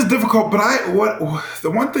 It is difficult, but the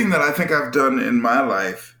one thing that I think I've done in my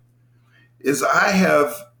life is I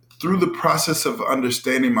have, through the process of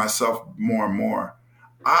understanding myself more and more,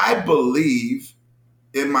 I believe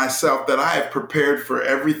in myself that I have prepared for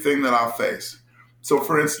everything that I'll face. So,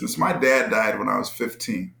 for instance, my dad died when I was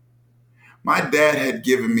 15. My dad had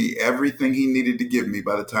given me everything he needed to give me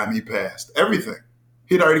by the time he passed. Everything.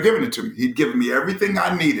 He'd already given it to me. He'd given me everything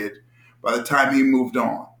I needed by the time he moved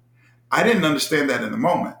on. I didn't understand that in the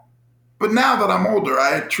moment. But now that I'm older,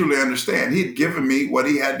 I truly understand. He'd given me what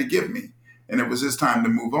he had to give me, and it was his time to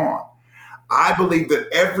move on. I believe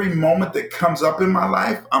that every moment that comes up in my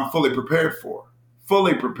life, I'm fully prepared for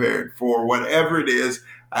whatever it is.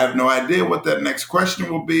 I have no idea what that next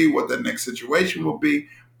question will be, what that next situation will be,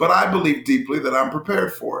 but I believe deeply that I'm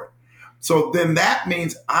prepared for it. So then that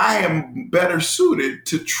means I am better suited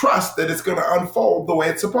to trust that it's going to unfold the way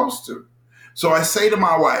it's supposed to. So I say to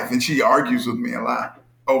my wife, and she argues with me a lot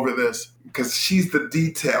over this because she's the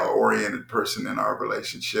detail-oriented person in our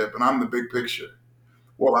relationship, and I'm the big picture.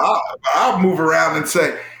 Well, I'll move around and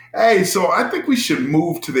say, hey, so I think we should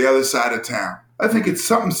move to the other side of town. I think it's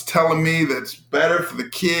something's telling me that's better for the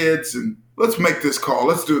kids, and let's make this call.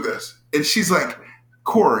 Let's do this. And she's like,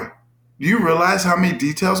 Corey, do you realize how many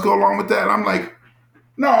details go along with that? And I'm like,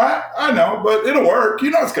 no, I know, but it'll work.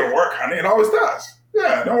 You know it's going to work, honey. It always does.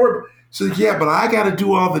 Yeah, don't worry. She's like, yeah, but I got to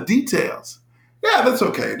do all the details. Yeah, that's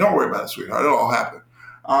okay. Don't worry about it, sweetheart. It'll all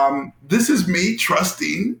happen. This is me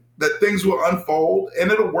trusting that things will unfold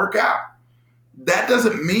and it'll work out. That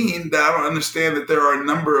doesn't mean that I don't understand that there are a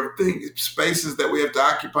number of spaces that we have to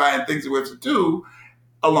occupy and things that we have to do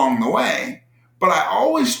along the way. But I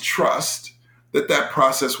always trust that that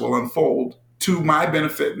process will unfold to my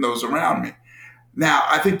benefit and those around me. Now,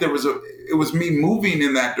 I think it was me moving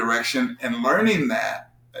in that direction and learning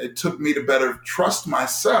that. It took me to better trust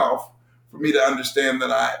myself for me to understand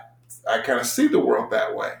that I kind of see the world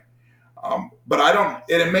that way. But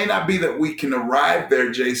it may not be that we can arrive there,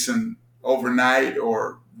 Jason, overnight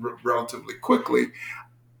or relatively quickly.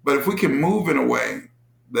 But if we can move in a way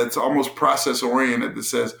that's almost process oriented, that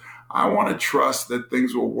says, I want to trust that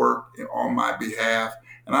things will work on my behalf.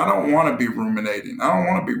 And I don't want to be ruminating. I don't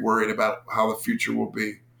want to be worried about how the future will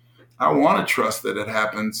be. I want to trust that it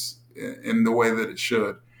happens in the way that it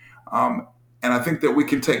should. And I think that we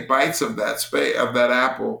can take bites of that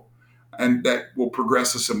apple, and that will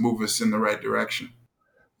progress us and move us in the right direction.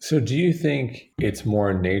 So do you think it's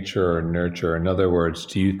more nature or nurture? In other words,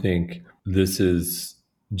 do you think this is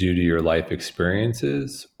due to your life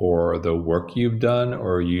experiences or the work you've done,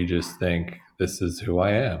 or you just think this is who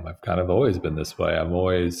I am? I've kind of always been this way. I'm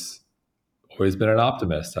always been an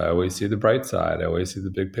optimist. I always see the bright side. I always see the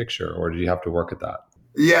big picture. Or do you have to work at that?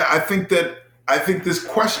 Yeah, I think this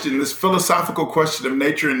question, this philosophical question of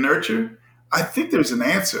nature and nurture, I think there's an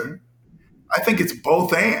answer. I think it's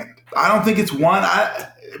both and. I don't think it's one.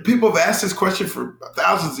 People have asked this question for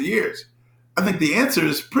thousands of years. I think the answer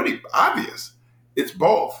is pretty obvious. It's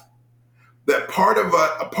both. That part of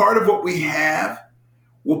a part of what we have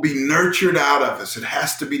will be nurtured out of us. It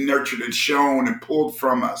has to be nurtured and shown and pulled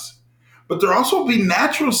from us. But there also will be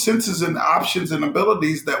natural senses and options and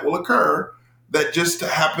abilities that will occur that just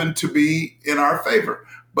happen to be in our favor.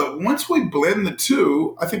 But once we blend the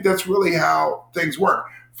two, I think that's really how things work.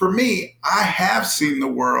 For me, I have seen the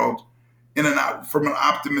world from an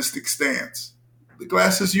optimistic stance. The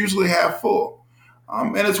glass is usually half full,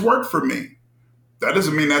 and it's worked for me. That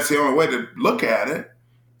doesn't mean that's the only way to look at it.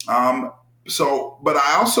 But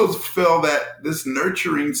I also feel that this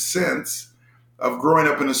nurturing sense of growing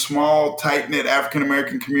up in a small, tight-knit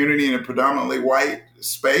African-American community in a predominantly white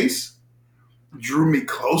space drew me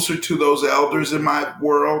closer to those elders in my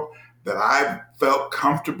world that I felt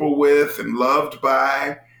comfortable with and loved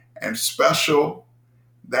by and special.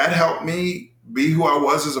 That helped me be who I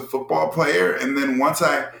was as a football player. And then once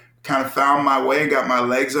I kind of found my way and got my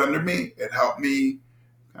legs under me, it helped me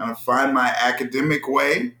kind of find my academic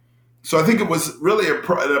way. So I think it was really a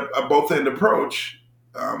both-end approach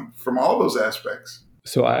from all those aspects.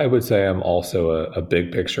 So I would say I'm also a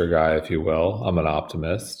big picture guy, if you will. I'm an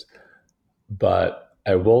optimist. But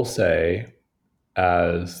I will say,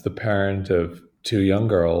 as the parent of two young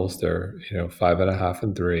girls, they're 5.5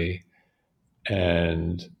 and 3,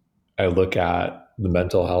 and I look at the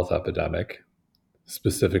mental health epidemic,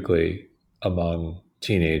 specifically among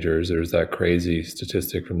teenagers. There's that crazy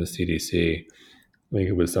statistic from the CDC. I think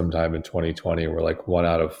it was sometime in 2020 where like 1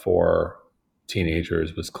 out of 4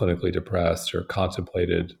 teenagers was clinically depressed or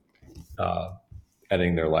contemplated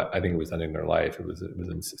ending their life. I think it was ending their life. It was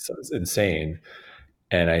insane.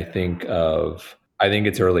 And I think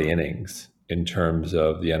it's early innings in terms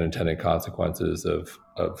of the unintended consequences of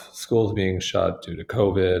schools being shut due to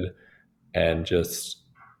COVID and just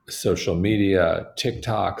social media,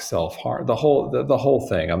 TikTok, self-harm, the whole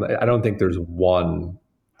thing. I don't think there's one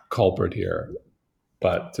culprit here.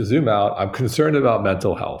 But to zoom out, I'm concerned about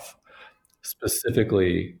mental health,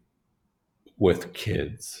 specifically with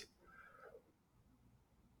kids.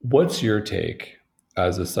 What's your take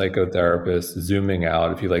as a psychotherapist zooming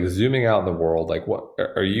out? If you like zooming out in the world, like what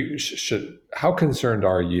are you should how concerned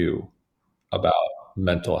are you about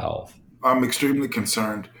mental health? I'm extremely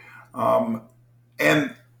concerned. And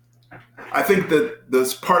I think that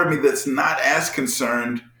there's part of me that's not as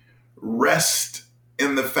concerned rests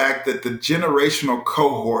in the fact that the generational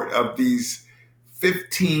cohort of these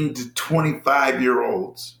 15 to 25 year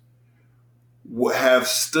olds have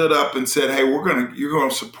stood up and said, "Hey, you're going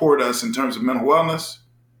to support us in terms of mental wellness.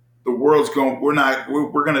 The world's going, we're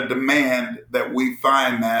going to demand that we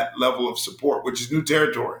find that level of support," which is new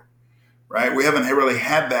territory, right? We haven't really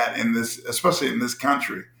had that in this, especially in this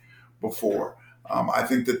country before. I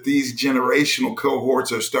think that these generational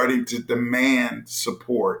cohorts are starting to demand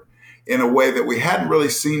support in a way that we hadn't really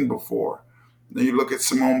seen before. Then you look at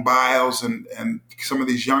Simone Biles and some of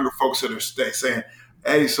these younger folks that are saying,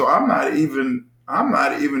 "Hey, so I'm not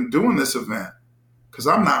even doing this event because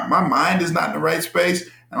my mind is not in the right space,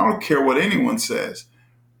 and I don't care what anyone says,"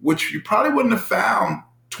 which you probably wouldn't have found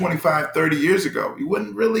 25, 30 years ago. You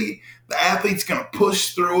wouldn't really, the athlete's going to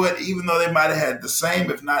push through it, even though they might have had the same,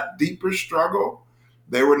 if not deeper struggle.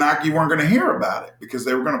 You weren't going to hear about it because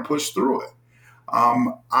they were going to push through it.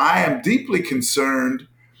 I am deeply concerned,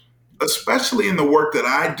 especially in the work that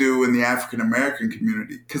I do in the African American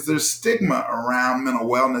community, because there's stigma around mental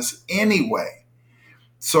wellness anyway.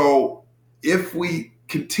 So if we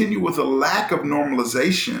continue with a lack of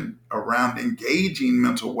normalization around engaging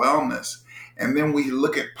mental wellness, and then we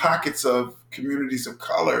look at pockets of communities of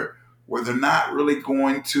color where they're not really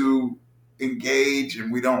going to engage,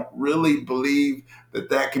 and we don't really believe that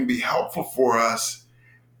that can be helpful for us,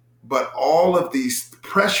 but all of these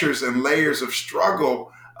pressures and layers of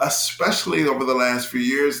struggle, especially over the last few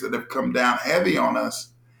years that have come down heavy on us,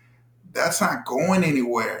 that's not going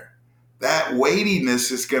anywhere. That weightiness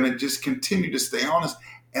is going to just continue to stay on us,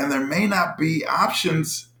 and there may not be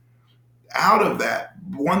options out of that.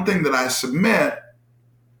 One thing that I submit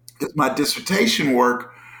is my dissertation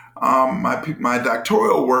work. My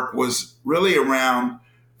doctoral work was really around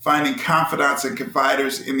finding confidants and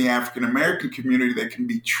confiders in the African American community that can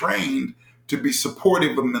be trained to be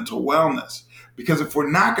supportive of mental wellness. Because if we're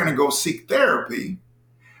not going to go seek therapy,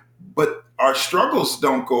 but our struggles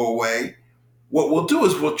don't go away, what we'll do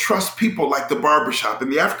is we'll trust people like the barbershop. In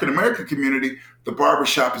the African American community, the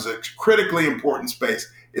barbershop is a critically important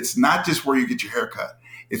space. It's not just where you get your hair cut.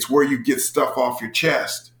 It's where you get stuff off your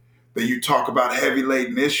chest, that you talk about heavy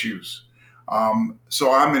laden issues.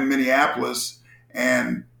 So I'm in Minneapolis,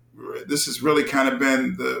 and this has really kind of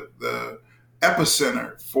been the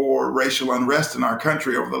epicenter for racial unrest in our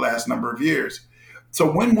country over the last number of years. So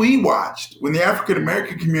when the African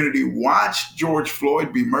American community watched George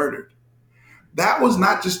Floyd be murdered, that was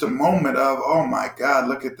not just a moment of, "Oh my God,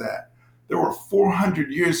 look at that." There were 400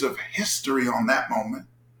 years of history on that moment.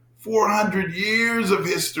 400 years of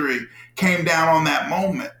history came down on that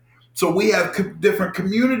moment. So we have different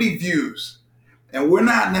community views, and we're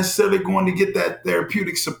not necessarily going to get that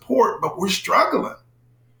therapeutic support, but we're struggling.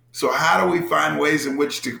 So how do we find ways in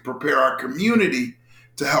which to prepare our community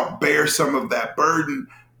to help bear some of that burden,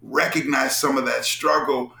 recognize some of that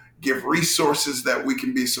struggle, give resources that we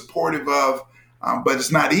can be supportive of? But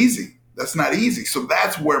it's not easy. That's not easy. So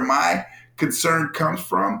that's where my concern comes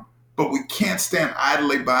from. But we can't stand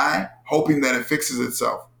idly by hoping that it fixes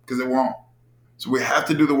itself, because it won't. So we have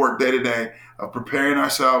to do the work day to day of preparing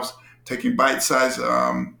ourselves, taking bite-sized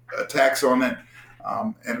attacks on it,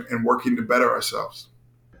 and working to better ourselves.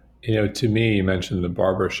 To me, you mentioned the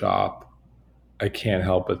barbershop. I can't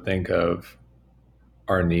help but think of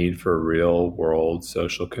our need for real world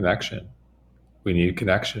social connection. We need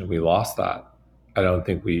connection. We lost that. I don't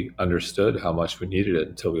think we understood how much we needed it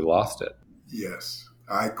until we lost it. Yes,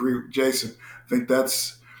 I agree with Jason. I think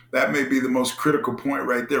that's that may be the most critical point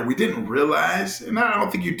right there. We didn't realize, and I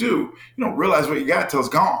don't think you do. You don't realize what you got till it's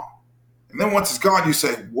gone. And then once it's gone, you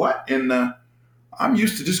say, what in the, I'm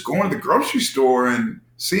used to just going to the grocery store and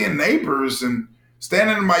seeing neighbors and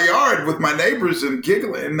standing in my yard with my neighbors and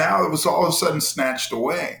giggling. And now it was all of a sudden snatched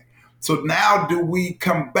away. So now do we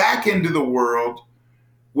come back into the world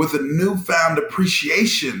with a newfound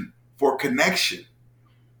appreciation for connection?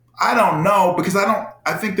 I don't know, because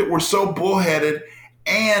I think that we're so bullheaded.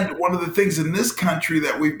 And one of the things in this country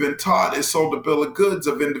that we've been taught is sold a bill of goods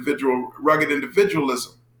of rugged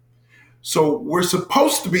individualism. So we're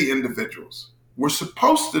supposed to be individuals. We're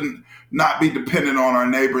supposed to not be dependent on our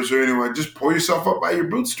neighbors or anyone. Just pull yourself up by your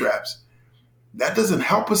bootstraps. That doesn't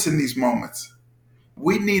help us in these moments.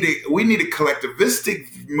 We need a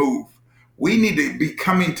collectivistic move. We need to be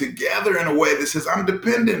coming together in a way that says, I'm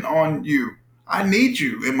dependent on you. I need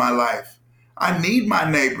you in my life. I need my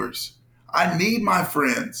neighbors. I need my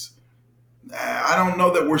friends. I don't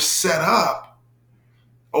know that we're set up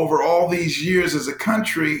over all these years as a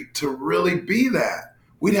country to really be that.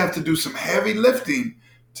 We'd have to do some heavy lifting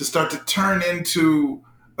to start to turn into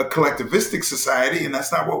a collectivistic society, and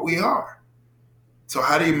that's not what we are. So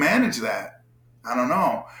how do you manage that? I don't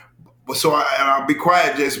know. So I'll be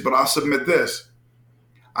quiet, Jason, but I'll submit this.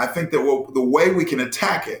 I think that the way we can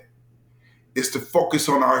attack it is to focus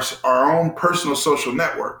on our own personal social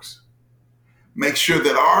networks. Make sure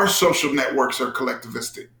that our social networks are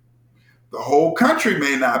collectivistic. The whole country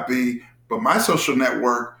may not be, but my social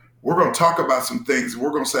network, we're going to talk about some things.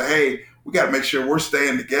 We're going to say, hey, we got to make sure we're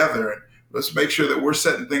staying together, and let's make sure that we're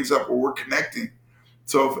setting things up where we're connecting.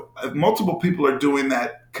 So if multiple people are doing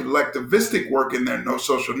that collectivistic work in their no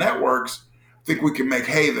social networks, I think we can make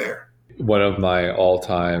hay there. One of my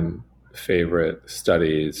all-time favorite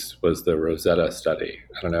studies was the Rosetta study.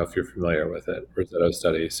 I don't know if you're familiar with it, Rosetta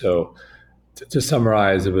study. So to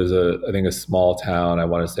summarize, it was I think a small town, I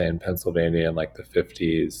want to say in Pennsylvania in like the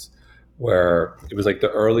 50s, where it was like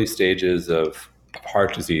the early stages of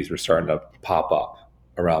heart disease were starting to pop up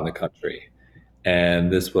around the country.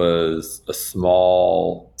 And this was a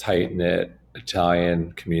small, tight-knit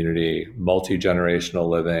Italian community, multi-generational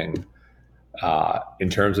living. In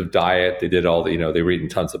terms of diet, they did all the, they were eating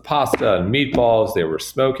tons of pasta and meatballs. They were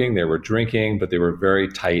smoking, they were drinking, but they were very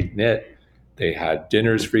tight-knit. They had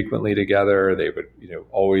dinners frequently together. They would,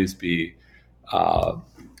 always be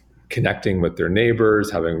connecting with their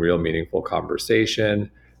neighbors, having real meaningful conversation.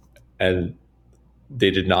 And they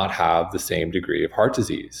did not have the same degree of heart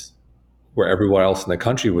disease where everyone else in the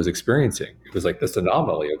country was experiencing. It was like this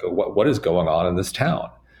anomaly. I go, what is going on in this town?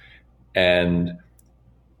 And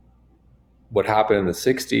what happened in the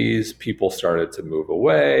 60s, people started to move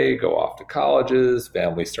away, go off to colleges,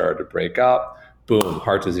 families started to break up, boom,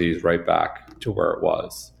 heart disease right back to where it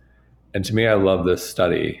was. And to me, I love this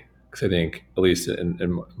study because I think, at least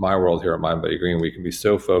in my world here at Mindbody Green, we can be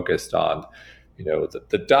so focused on,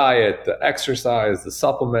 the diet, the exercise, the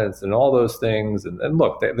supplements, and all those things. And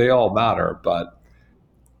look, they all matter, but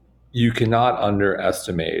you cannot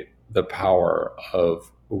underestimate the power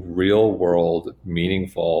of real world,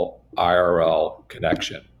 meaningful IRL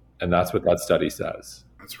connection. And that's what that study says.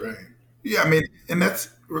 That's right. Yeah, I mean, and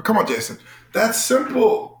come on, Jason, that's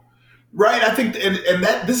simple, right? I think, and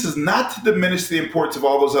that this is not to diminish the importance of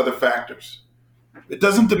all those other factors. It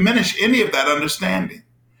doesn't diminish any of that understanding.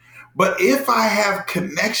 But if I have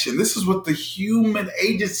connection, this is what the human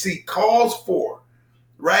agency calls for,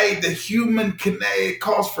 right? The human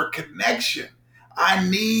calls for connection. I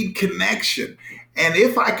need connection. And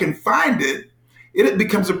if I can find it, it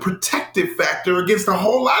becomes a protective factor against a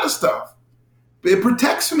whole lot of stuff. It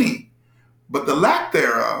protects me. But the lack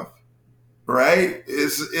thereof, right,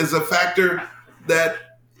 is a factor that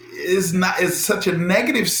is such a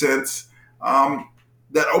negative sense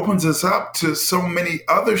that opens us up to so many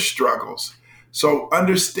other struggles. So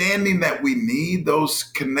understanding that we need those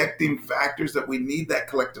connecting factors, that we need that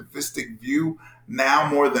collectivistic view now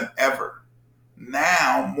more than ever.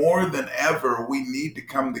 Now more than ever, we need to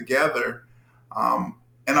come together. And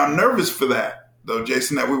I'm nervous for that, though,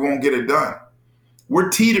 Jason, that we won't get it done. We're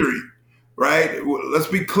teetering, right? Let's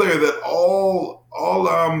be clear that all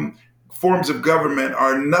forms of government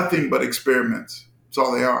are nothing but experiments. That's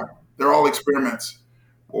all they are. They're all experiments.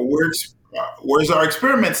 Well, where's our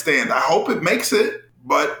experiment stand? I hope it makes it,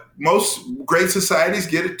 but most great societies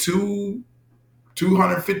get a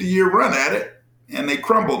 250-year run at it, and they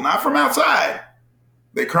crumble, not from outside.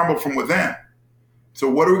 They crumble from within. So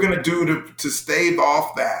what are we going to do to stave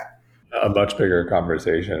off that? A much bigger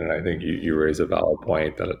conversation, and I think you raise a valid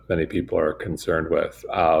point that many people are concerned with.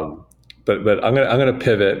 But I'm going to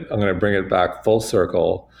pivot. I'm going to bring it back full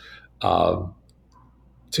circle.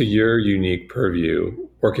 to your unique purview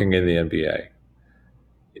working in the NBA.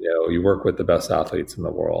 You work with the best athletes in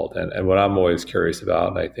the world. And what I'm always curious about,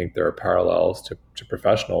 and I think there are parallels to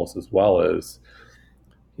professionals as well, is,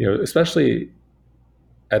 especially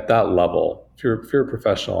at that level, if you're a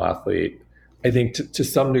professional athlete, I think to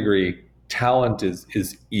some degree, talent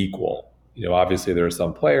is equal. Obviously there are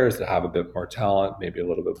some players that have a bit more talent, maybe a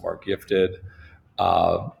little bit more gifted.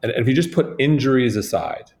 And if you just put injuries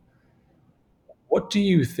aside, what do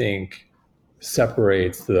you think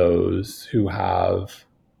separates those who have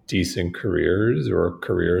decent careers or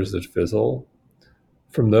careers that fizzle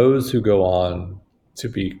from those who go on to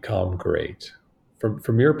become great?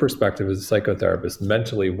 From your perspective as a psychotherapist,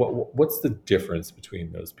 mentally, what's the difference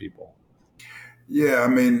between those people? Yeah, I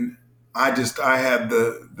mean, I had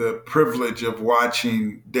the privilege of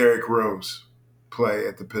watching Derrick Rose play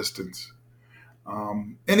at the Pistons.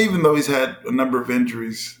 And even though he's had a number of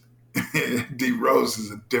injuries, D Rose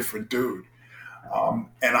is a different dude.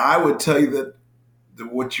 And I would tell you that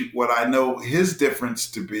what I know his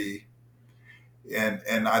difference to be,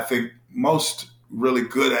 and I think most really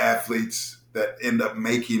good athletes that end up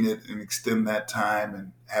making it and extend that time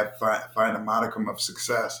and find a modicum of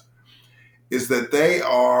success, is that they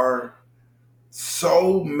are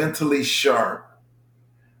so mentally sharp,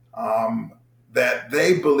 that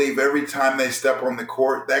they believe every time they step on the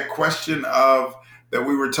court, that question of that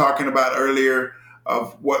we were talking about earlier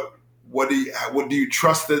of what do you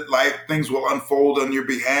trust that like things will unfold on your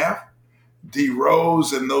behalf? D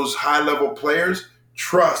Rose and those high level players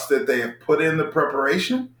trust that they have put in the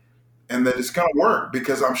preparation and that it's going to work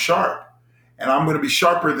because I'm sharp and I'm going to be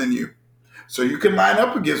sharper than you. So you can line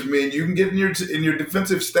up against me and you can get in your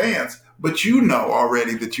defensive stance, but you know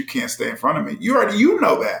already that you can't stay in front of me. You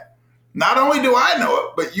know that. Not only do I know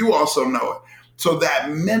it, but you also know it. So that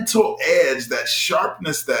mental edge, that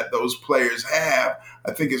sharpness that those players have,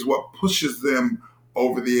 I think is what pushes them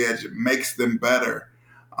over the edge. It makes them better.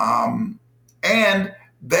 And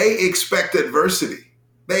they expect adversity.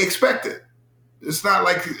 They expect it. It's not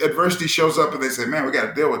like adversity shows up and they say, man, we got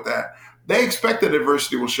to deal with that. They expect that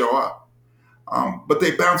adversity will show up. But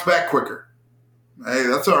they bounce back quicker. Hey,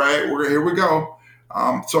 that's all right. Here we go.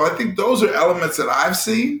 So I think those are elements that I've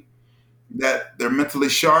seen, that they're mentally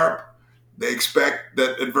sharp. They expect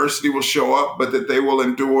that adversity will show up, but that they will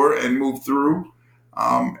endure and move through.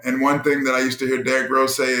 And one thing that I used to hear Derrick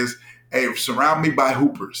Rose say is, hey, surround me by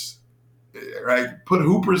hoopers, right? Put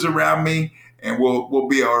hoopers around me and we'll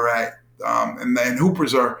be all right. And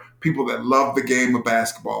hoopers are people that love the game of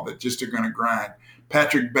basketball, that just are going to grind.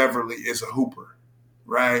 Patrick Beverly is a hooper,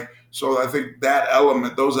 right? So I think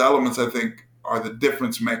those elements, I think, are the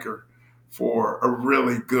difference maker for a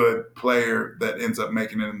really good player that ends up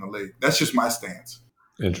making it in the league. That's just my stance.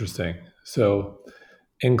 Interesting. So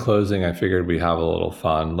in closing, I figured we'd have a little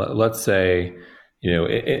fun. Let's say,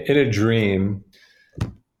 in a dream,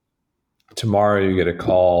 tomorrow you get a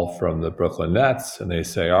call from the Brooklyn Nets and they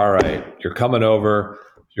say, all right, you're coming over.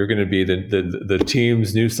 You're going to be the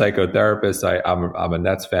team's new psychotherapist. I'm a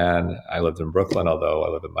Nets fan. I lived in Brooklyn, although I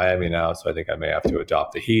live in Miami now, so I think I may have to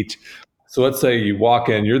adopt the Heat. So let's say you walk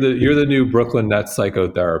in. You're the new Brooklyn Nets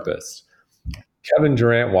psychotherapist. Kevin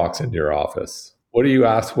Durant walks into your office. What do you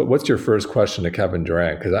ask? What's your first question to Kevin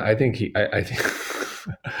Durant? Because I think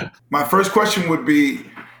My first question would be,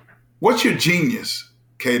 what's your genius,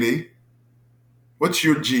 KD? What's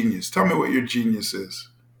your genius? Tell me what your genius is.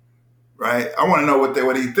 Right? I want to know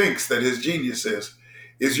what he thinks that his genius is.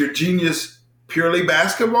 Is your genius purely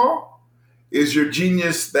basketball? Is your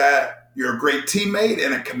genius that you're a great teammate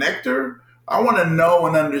and a connector? I want to know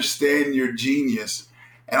and understand your genius.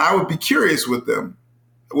 And I would be curious with him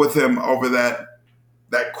over that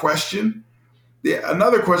question. Yeah,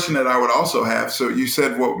 another question that I would also have. So you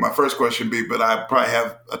said what my first question would be, but I probably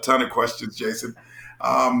have a ton of questions, Jason.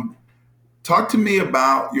 Talk to me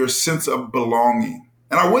about your sense of belonging.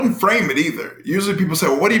 And I wouldn't frame it either. Usually people say,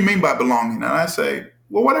 well, what do you mean by belonging? And I say,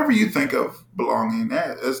 well, whatever you think of belonging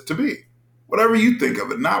as to be. Whatever you think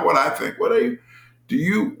of it, not what I think. What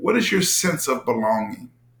is your sense of belonging?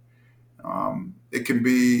 It can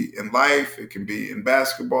be in life. It can be in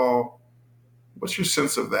basketball. What's your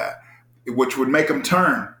sense of that? Which would make them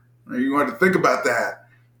turn. You have to think about that.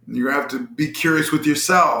 You have to be curious with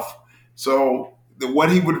yourself. So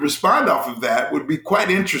what he would respond off of that would be quite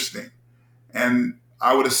interesting. And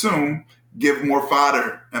I would assume give more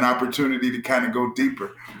fodder an opportunity to kind of go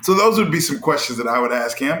deeper. So those would be some questions that I would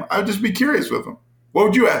ask him. I would just be curious with him. What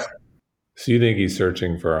would you ask him? So you think he's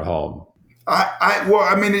searching for a home?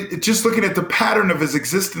 Just looking at the pattern of his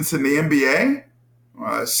existence in the NBA,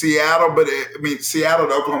 Seattle, Seattle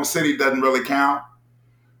to Oklahoma City doesn't really count.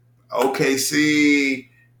 OKC,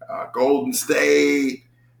 Golden State,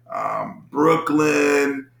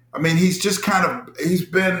 Brooklyn. I mean, he's just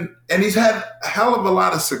he's had a hell of a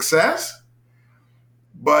lot of success,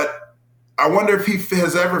 but I wonder if he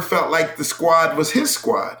has ever felt like the squad was his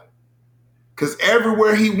squad. Because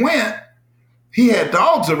everywhere he went, he had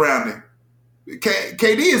dogs around him.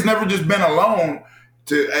 KD has never just been alone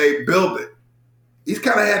to build it. He's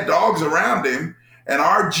kind of had dogs around him. And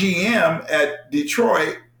our GM at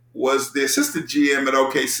Detroit was the assistant GM at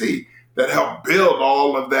OKC that helped build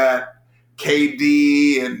all of that,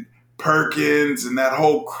 KD and Perkins and that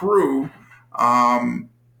whole crew. And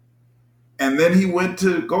then he went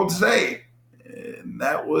to Golden State. And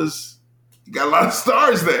you got a lot of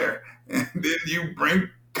stars there. And then you bring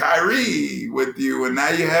Kyrie with you, and now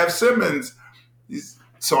you have Simmons.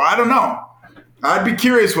 So I don't know. I'd be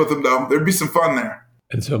curious with him, though. There'd be some fun there.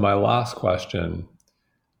 And so my last question,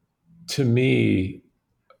 to me,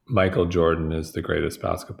 Michael Jordan is the greatest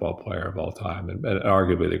basketball player of all time and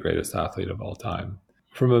arguably the greatest athlete of all time.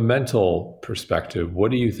 From a mental perspective,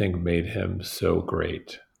 what do you think made him so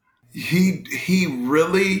great? He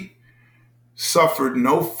really suffered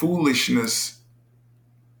no foolishness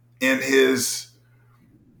in his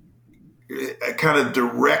kind of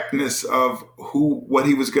directness of what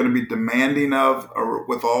he was going to be demanding of or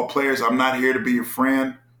with all players. I'm not here to be your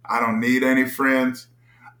friend. I don't need any friends.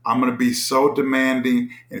 I'm going to be so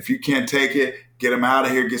demanding. And if you can't take it, get him out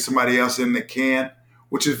of here, get somebody else in that can,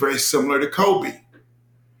 which is very similar to Kobe.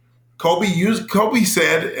 Kobe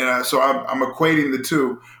said, and so I'm equating the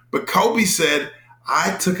two, but Kobe said,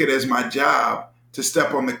 I took it as my job to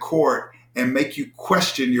step on the court and make you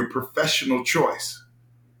question your professional choice.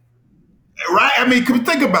 Right? I mean,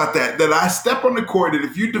 think about that I step on the court, and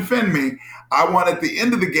if you defend me, I want at the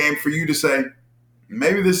end of the game for you to say,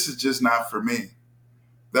 maybe this is just not for me.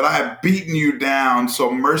 That I have beaten you down so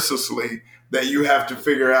mercilessly that you have to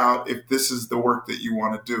figure out if this is the work that you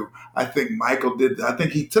want to do. I think Michael did that. I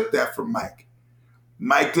think he took that from Mike.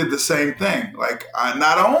 Mike did the same thing. Like,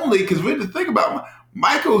 not only, because we had to think about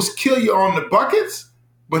Michael's kill you on the buckets,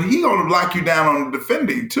 but he going to lock you down on the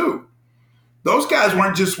defending too. Those guys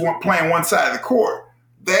weren't just playing one side of the court.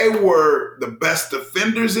 They were the best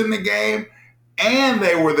defenders in the game, and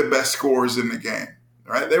they were the best scorers in the game.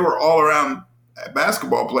 Right? They were all around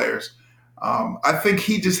basketball players. I think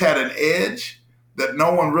he just had an edge that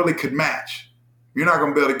no one really could match. You're not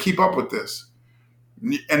going to be able to keep up with this.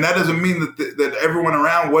 And that doesn't mean that everyone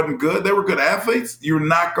around wasn't good. They were good athletes. You're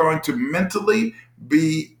not going to mentally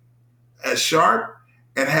be as sharp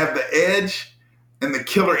and have the edge and the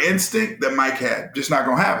killer instinct that Mike had. Just not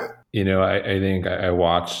going to have it. You know, I think I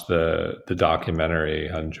watched the documentary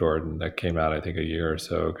on Jordan that came out, I think, a year or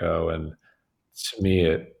so ago. And to me,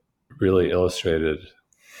 it really illustrated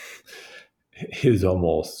his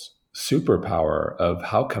almost superpower of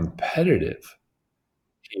how competitive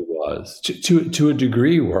he was to a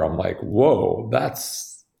degree where I'm like, whoa,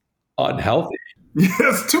 that's unhealthy.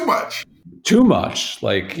 Yes, too much. Too much.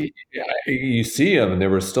 Like, you see him, and there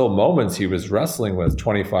were still moments he was wrestling with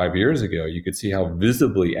 25 years ago. You could see how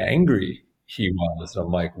visibly angry he was. And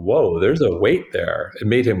I'm like, whoa, there's a weight there. It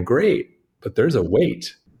made him great, but there's a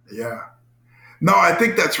weight. Yeah. No, I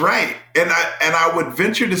think that's right. And I would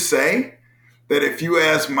venture to say that if you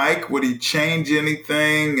ask Mike, would he change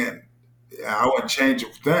anything? And I wouldn't change a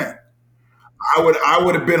thing. I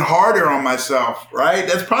would have been harder on myself, right?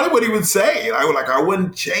 That's probably what he would say. I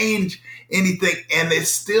wouldn't change anything. And it's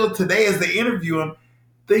still today, as they interview him,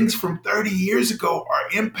 things from 30 years ago are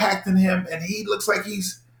impacting him, and he looks like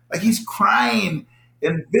he's crying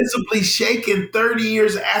and visibly shaken 30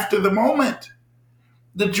 years after the moment.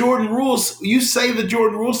 The Jordan rules, you say the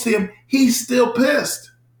Jordan rules to him, he's still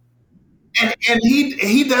pissed. And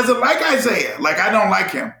he doesn't like Isaiah. Like, I don't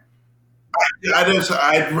like him. I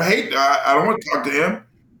don't want to talk to him.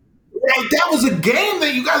 Like, that was a game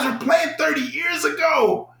that you guys were playing 30 years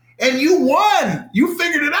ago, and you won. You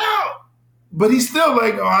figured it out. But he's still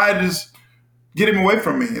like, I just get him away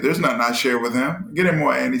from me. There's nothing I share with him. Get him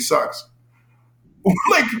away, and he sucks.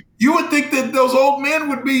 Like, you would think that those old men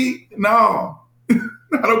would be, no,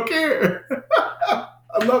 I don't care.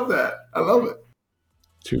 I love that. I love it.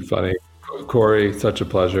 Too funny. Corey, such a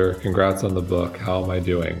pleasure. Congrats on the book. How Am I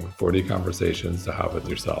Doing? 40 Conversations to Have with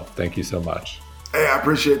Yourself. Thank you so much. Hey, I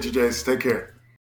appreciate you, Jason. Take care.